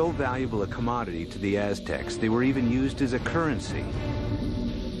beans were so valuable a commodity to the Aztecs, they were even used as a currency.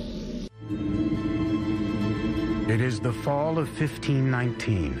 It is the fall of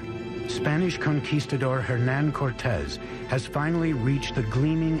 1519. Spanish conquistador Hernán Cortés has finally reached the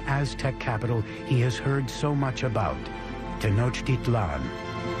gleaming Aztec capital he has heard so much about, Tenochtitlan.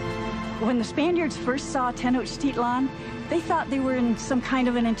 When the Spaniards first saw Tenochtitlan, they thought they were in some kind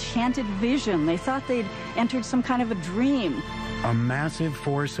of an enchanted vision. They thought they'd entered some kind of a dream. A massive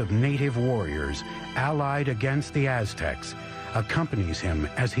force of native warriors allied against the Aztecs accompanies him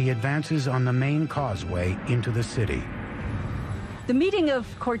as he advances on the main causeway into the city. The meeting of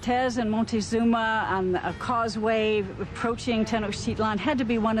Cortez and Montezuma on a causeway approaching Tenochtitlan had to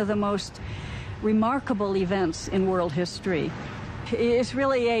be one of the most remarkable events in world history. It's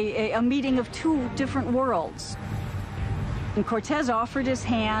really a meeting of two different worlds. And Cortez offered his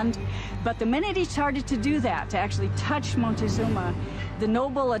hand, but the minute he started to do that, to actually touch Montezuma, the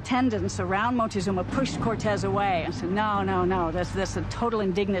noble attendants around Montezuma pushed Cortez away and said, no, no, no, that's a total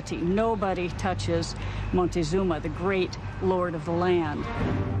indignity. Nobody touches Montezuma, the great lord of the land.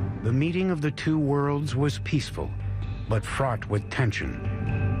 The meeting of the two worlds was peaceful, but fraught with tension.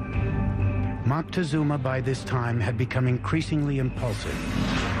 Moctezuma by this time had become increasingly impulsive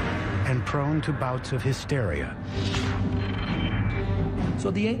and prone to bouts of hysteria. So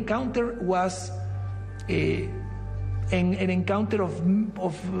the encounter was an encounter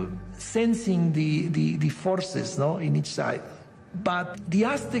of sensing the forces, no, in each side. But the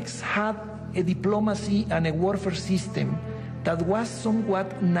Aztecs had a diplomacy and a warfare system that was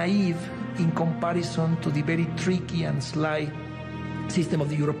somewhat naive in comparison to the very tricky and sly system of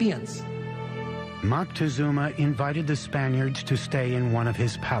the Europeans. Moctezuma invited the Spaniards to stay in one of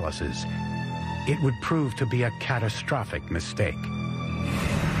his palaces. It would prove to be a catastrophic mistake.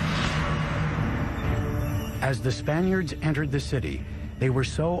 As the Spaniards entered the city, they were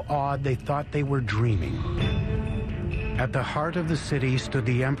so awed they thought they were dreaming. At the heart of the city stood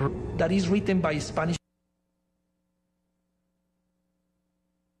the emperor. That is written by Spanish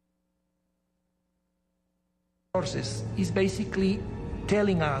sources. Is basically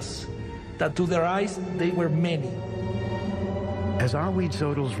telling us that to their eyes they were many. As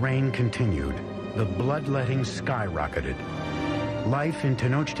Ahuitzotli's reign continued, the bloodletting skyrocketed. Life in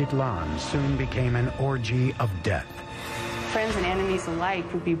Tenochtitlan soon became an orgy of death. Friends and enemies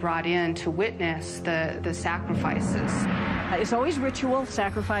alike would be brought in to witness the sacrifices. It's always ritual.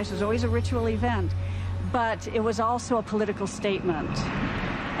 Sacrifice is always a ritual event, but it was also a political statement,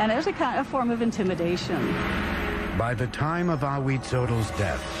 and it was a kind of form of intimidation. By the time of Ahuitzotli's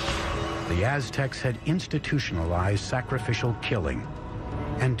death, the Aztecs had institutionalized sacrificial killing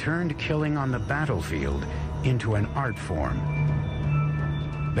and turned killing on the battlefield into an art form.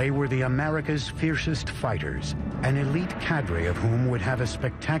 They were the America's fiercest fighters, an elite cadre of whom would have a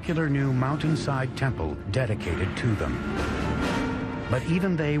spectacular new mountainside temple dedicated to them. But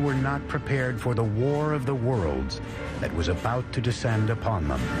even they were not prepared for the war of the worlds that was about to descend upon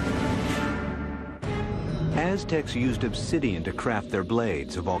them. Aztecs used obsidian to craft their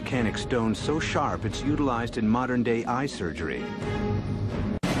blades, a volcanic stone so sharp it's utilized in modern-day eye surgery.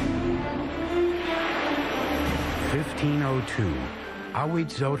 1502.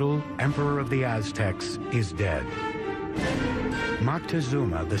 Ahuitzotl, Emperor of the Aztecs, is dead.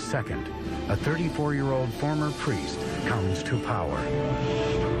 Moctezuma II, a 34-year-old former priest, comes to power.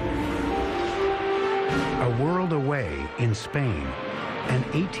 A world away, in Spain, an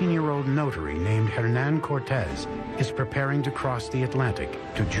 18-year-old notary named Hernan Cortez is preparing to cross the Atlantic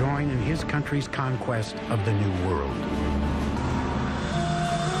to join in his country's conquest of the New World.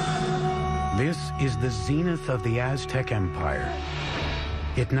 This is the zenith of the Aztec Empire.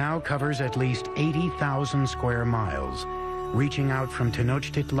 It now covers at least 80,000 square miles, reaching out from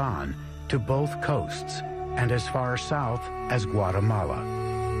Tenochtitlan to both coasts and as far south as Guatemala.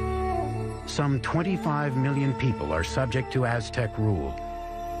 Some 25 million people are subject to Aztec rule.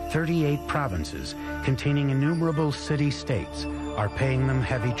 38 provinces containing innumerable city-states are paying them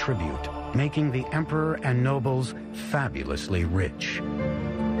heavy tribute, making the emperor and nobles fabulously rich.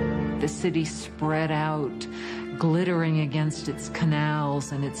 The city spread out, glittering against its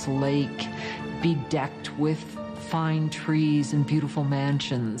canals and its lake, bedecked with fine trees and beautiful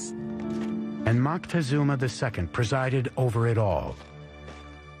mansions. And Moctezuma II presided over it all.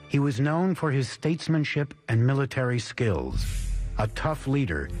 He was known for his statesmanship and military skills. A tough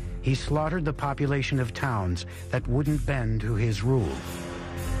leader, he slaughtered the population of towns that wouldn't bend to his rule.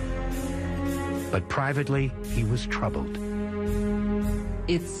 But privately, he was troubled.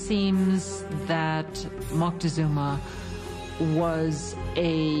 It seems that Moctezuma was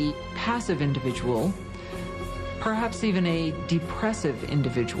a passive individual, perhaps even a depressive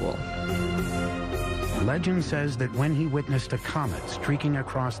individual. Legend says that when he witnessed a comet streaking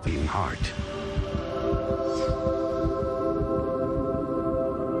across the heart,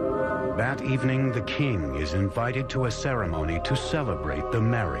 that evening the king is invited to a ceremony to celebrate the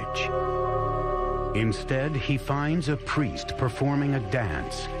marriage. Instead, he finds a priest performing a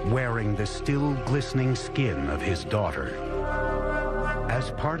dance, wearing the still glistening skin of his daughter. As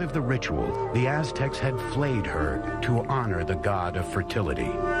part of the ritual, the Aztecs had flayed her to honor the god of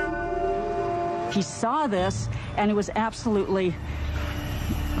fertility. He saw this, and he was absolutely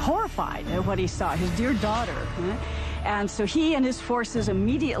horrified at what he saw, his dear daughter. And so he and his forces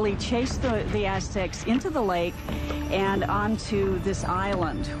immediately chased the Aztecs into the lake and onto this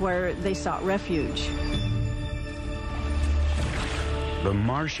island where they sought refuge. The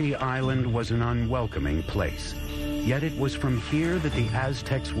marshy island was an unwelcoming place. Yet it was from here that the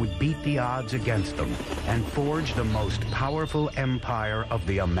Aztecs would beat the odds against them and forge the most powerful empire of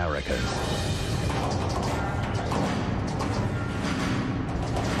the Americas.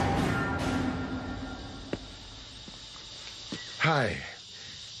 Hi,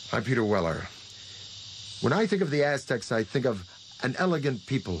 I'm Peter Weller. When I think of the Aztecs, I think of an elegant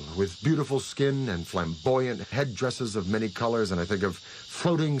people with beautiful skin and flamboyant headdresses of many colors, and I think of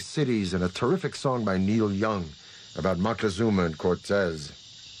floating cities and a terrific song by Neil Young about Moctezuma and Cortez.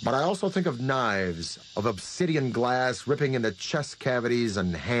 But I also think of knives, of obsidian glass ripping into chest cavities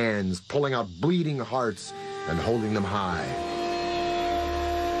and hands, pulling out bleeding hearts and holding them high.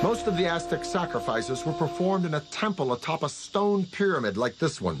 Most of the Aztec sacrifices were performed in a temple atop a stone pyramid like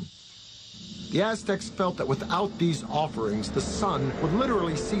this one. The Aztecs felt that without these offerings, the sun would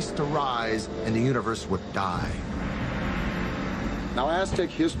literally cease to rise and the universe would die. Now, Aztec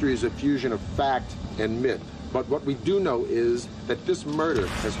history is a fusion of fact and myth. But what we do know is that this murder,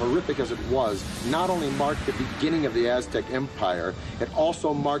 as horrific as it was, not only marked the beginning of the Aztec Empire, it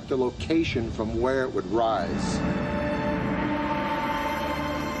also marked the location from where it would rise.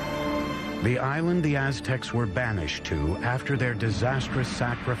 The island the Aztecs were banished to after their disastrous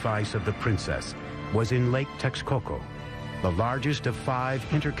sacrifice of the princess was in Lake Texcoco, the largest of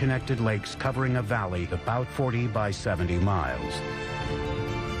 5 interconnected lakes covering a valley about 40 by 70 miles.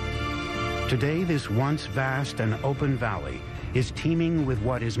 Today, this once vast and open valley is teeming with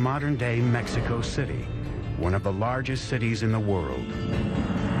what is modern-day Mexico City, one of the largest cities in the world.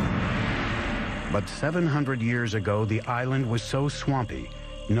 But 700 years ago, the island was so swampy,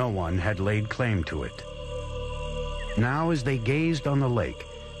 no one had laid claim to it. Now, as they gazed on the lake,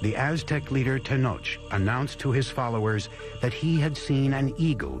 the Aztec leader Tenoch announced to his followers that he had seen an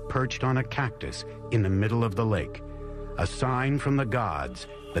eagle perched on a cactus in the middle of the lake, a sign from the gods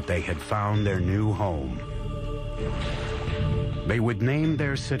that they had found their new home. They would name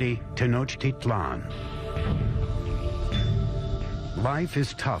their city Tenochtitlan. Life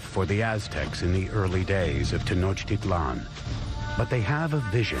is tough for the Aztecs in the early days of Tenochtitlan, but they have a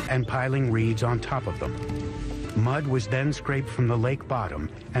vision and piling reeds on top of them. Mud was then scraped from the lake bottom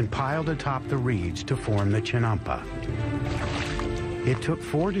and piled atop the reeds to form the Chinampa. It took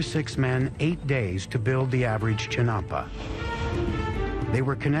 4 to 6 men 8 days to build the average Chinampa. They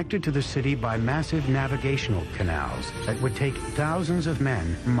were connected to the city by massive navigational canals that would take thousands of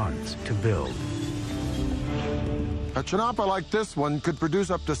men months to build. A Chinampa like this one could produce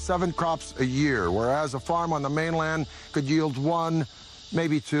up to 7 crops a year, whereas a farm on the mainland could yield 1,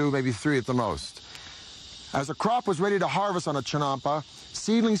 maybe 2, maybe 3 at the most. As a crop was ready to harvest on a Chinampa,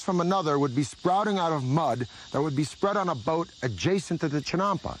 seedlings from another would be sprouting out of mud that would be spread on a boat adjacent to the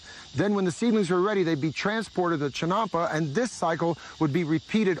Chinampa. Then when the seedlings were ready, they'd be transported to the Chinampa, and this cycle would be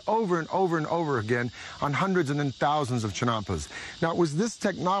repeated over and over and over again on hundreds and then thousands of Chinampas. Now, it was this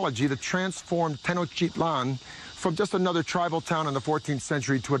technology that transformed Tenochtitlan from just another tribal town in the 14th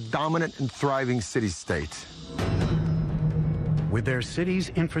century to a dominant and thriving city-state. With their city's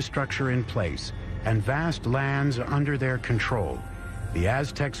infrastructure in place and vast lands under their control, the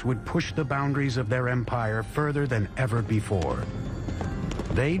Aztecs would push the boundaries of their empire further than ever before.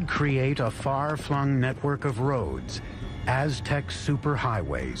 They'd create a far-flung network of roads, Aztec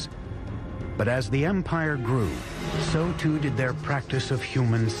superhighways. But as the empire grew, so too did their practice of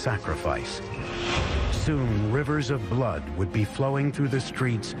human sacrifice. Soon, rivers of blood would be flowing through the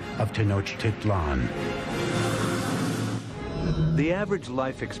streets of Tenochtitlan. The average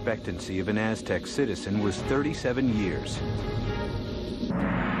life expectancy of an Aztec citizen was 37 years.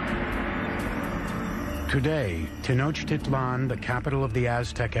 Today, Tenochtitlan, the capital of the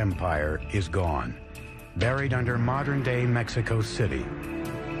Aztec Empire, is gone, buried under modern-day Mexico City.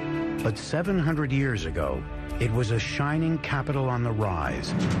 But 700 years ago, it was a shining capital on the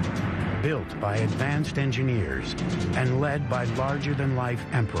rise, built by advanced engineers and led by larger-than-life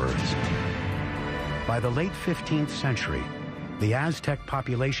emperors. By the late 15th century, the Aztec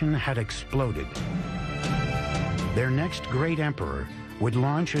population had exploded. Their next great emperor would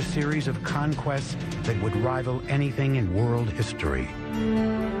launch a series of conquests that would rival anything in world history.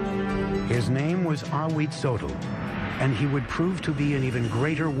 His name was Ahuitzotl, and he would prove to be an even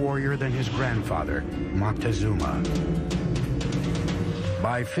greater warrior than his grandfather, Moctezuma.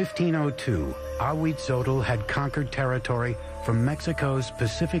 By 1502, Ahuitzotl had conquered territory from Mexico's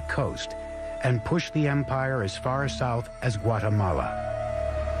Pacific coast and pushed the empire as far south as Guatemala.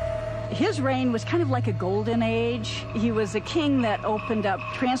 His reign was kind of like a golden age. He was a king that opened up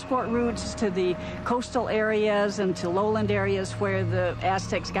transport routes to the coastal areas and to lowland areas where the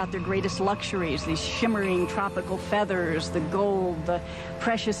Aztecs got their greatest luxuries, these shimmering tropical feathers, the gold, the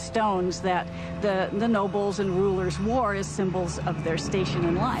precious stones that the nobles and rulers wore as symbols of their station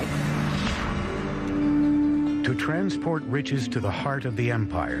in life. To transport riches to the heart of the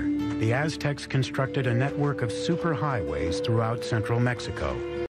empire, the Aztecs constructed a network of superhighways throughout central Mexico.